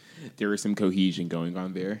 There was some cohesion going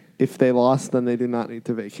on there. If they lost, then they do not need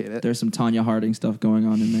to vacate it. There's some Tanya Harding stuff going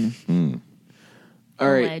on in there.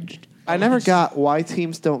 All right. Alleged. I never got why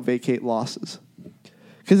teams don't vacate losses.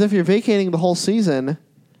 Because if you're vacating the whole season,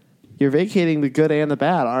 you're vacating the good and the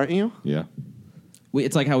bad, aren't you? Yeah.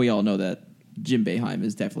 It's like how we all know that Jim Boeheim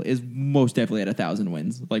is most definitely at 1,000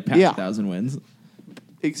 wins, like past Yeah. 1,000 wins.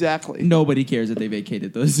 Exactly. Nobody cares that they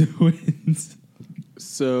vacated those wins.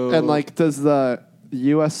 So And like, does the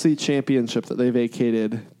USC championship that they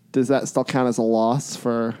vacated, does that still count as a loss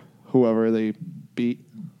for whoever they beat?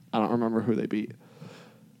 I don't remember who they beat.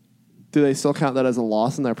 Do they still count that as a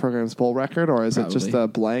loss in their program's bowl record, or is it just Probably. a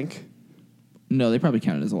blank? No, they probably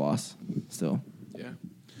count it as a loss still. yeah.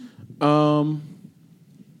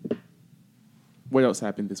 What else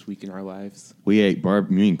happened this week in our lives? We ate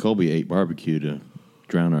me and Colby ate barbecue to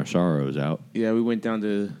drown our sorrows out. Yeah, we went down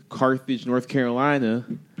to Carthage, North Carolina.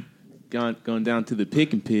 Going down to the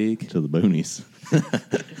Pick and Pig To the boonies.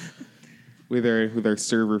 with our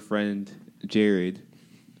server friend Jared,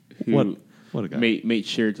 who What a guy. made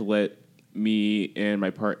sure to let me and my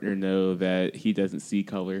partner know that he doesn't see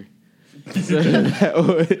color. So that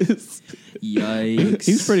was Yikes.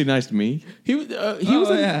 He was pretty nice to me. he was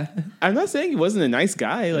yeah. I'm not saying he wasn't a nice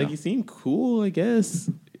guy. Like, he seemed cool, I guess.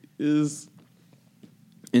 It was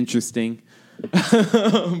interesting. But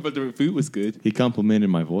the food was good. He complimented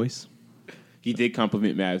my voice. He did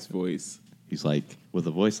compliment Mav's voice. He's like, with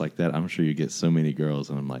a voice like that, I'm sure you get so many girls.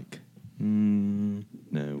 And I'm like,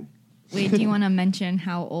 no. Wait, do you want to mention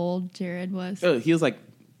how old Jared was? He was like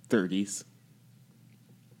 30s.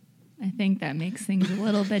 I think that makes things a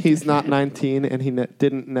little bit He's not different. 19, and he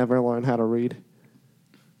didn't never learn how to read.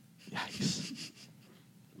 Yikes.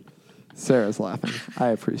 Sarah's laughing. I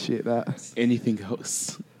appreciate that. Anything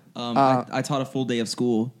goes. I taught a full day of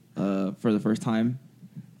school for the first time.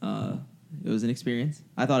 It was an experience.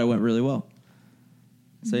 I thought it went really well.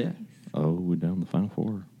 So yeah. Oh, we're down the final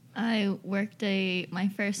four. I worked my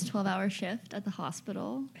first 12-hour shift at the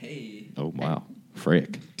hospital, Hey. Oh, wow.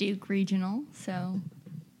 Frick. Duke Regional. So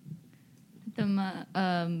the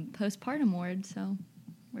postpartum ward. So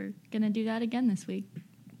we're gonna do that again this week.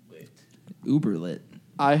 Uber lit.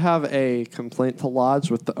 I have a complaint to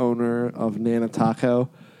lodge with the owner of Nana Taco,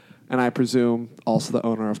 and I presume also the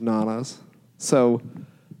owner of Nana's. So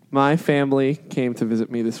my family came to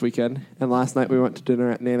visit me this weekend, and last night we went to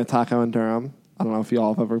dinner at Nana Taco in Durham. I don't know if you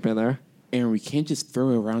all have ever been there. Aaron, we can't just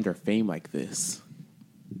throw around our fame like this.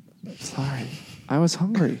 Sorry, I was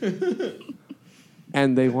hungry.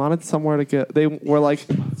 And they wanted somewhere to go. They were like,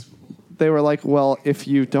 well, if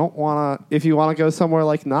you want to go somewhere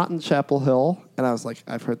like not in Chapel Hill, and I was like,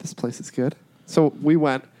 I've heard this place is good. So we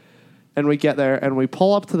went, and we get there, and we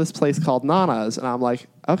pull up to this place called Nana's, and I'm like,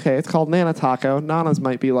 okay, it's called Nana Taco. Nana's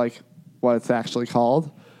might be like what it's actually called,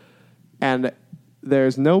 and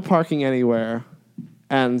there's no parking anywhere.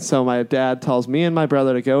 And so my dad tells me and my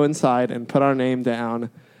brother to go inside and put our name down,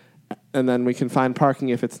 and then we can find parking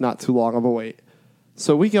if it's not too long of a wait.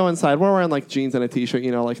 So we go inside. We're wearing like jeans and a t-shirt,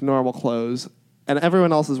 like normal clothes. And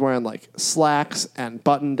everyone else is wearing like slacks and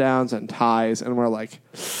button downs and ties. And we're like,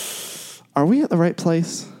 are we at the right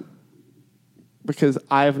place? Because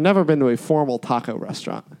I've never been to a formal taco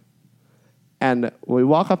restaurant. And we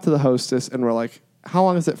walk up to the hostess and we're like, how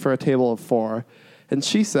long is it for a table of 4? And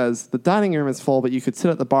she says, the dining room is full, but you could sit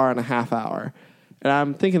at the bar in a half hour. And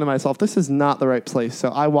I'm thinking to myself, this is not the right place. So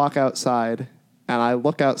I walk outside, and I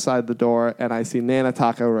look outside the door, and I see Nana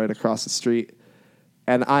Taco right across the street.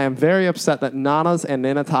 And I am very upset that Nana's and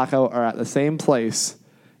Nana Taco are at the same place,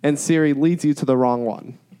 and Siri leads you to the wrong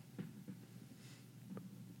one.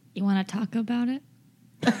 You want to talk about it?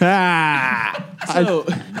 So,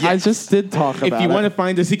 I just did talk about it. if you want to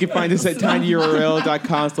find us, you can find us at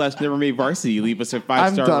tinyurl.com/nevermadevarsity. Leave us a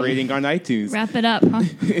 5-star done. rating on iTunes. Wrap it up, huh?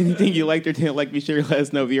 Anything you liked or didn't like, be sure to let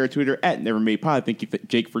us know via our Twitter at NeverMadePod. Thank you,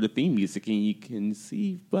 Jake, for the theme music, and you can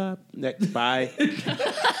see next. Bye.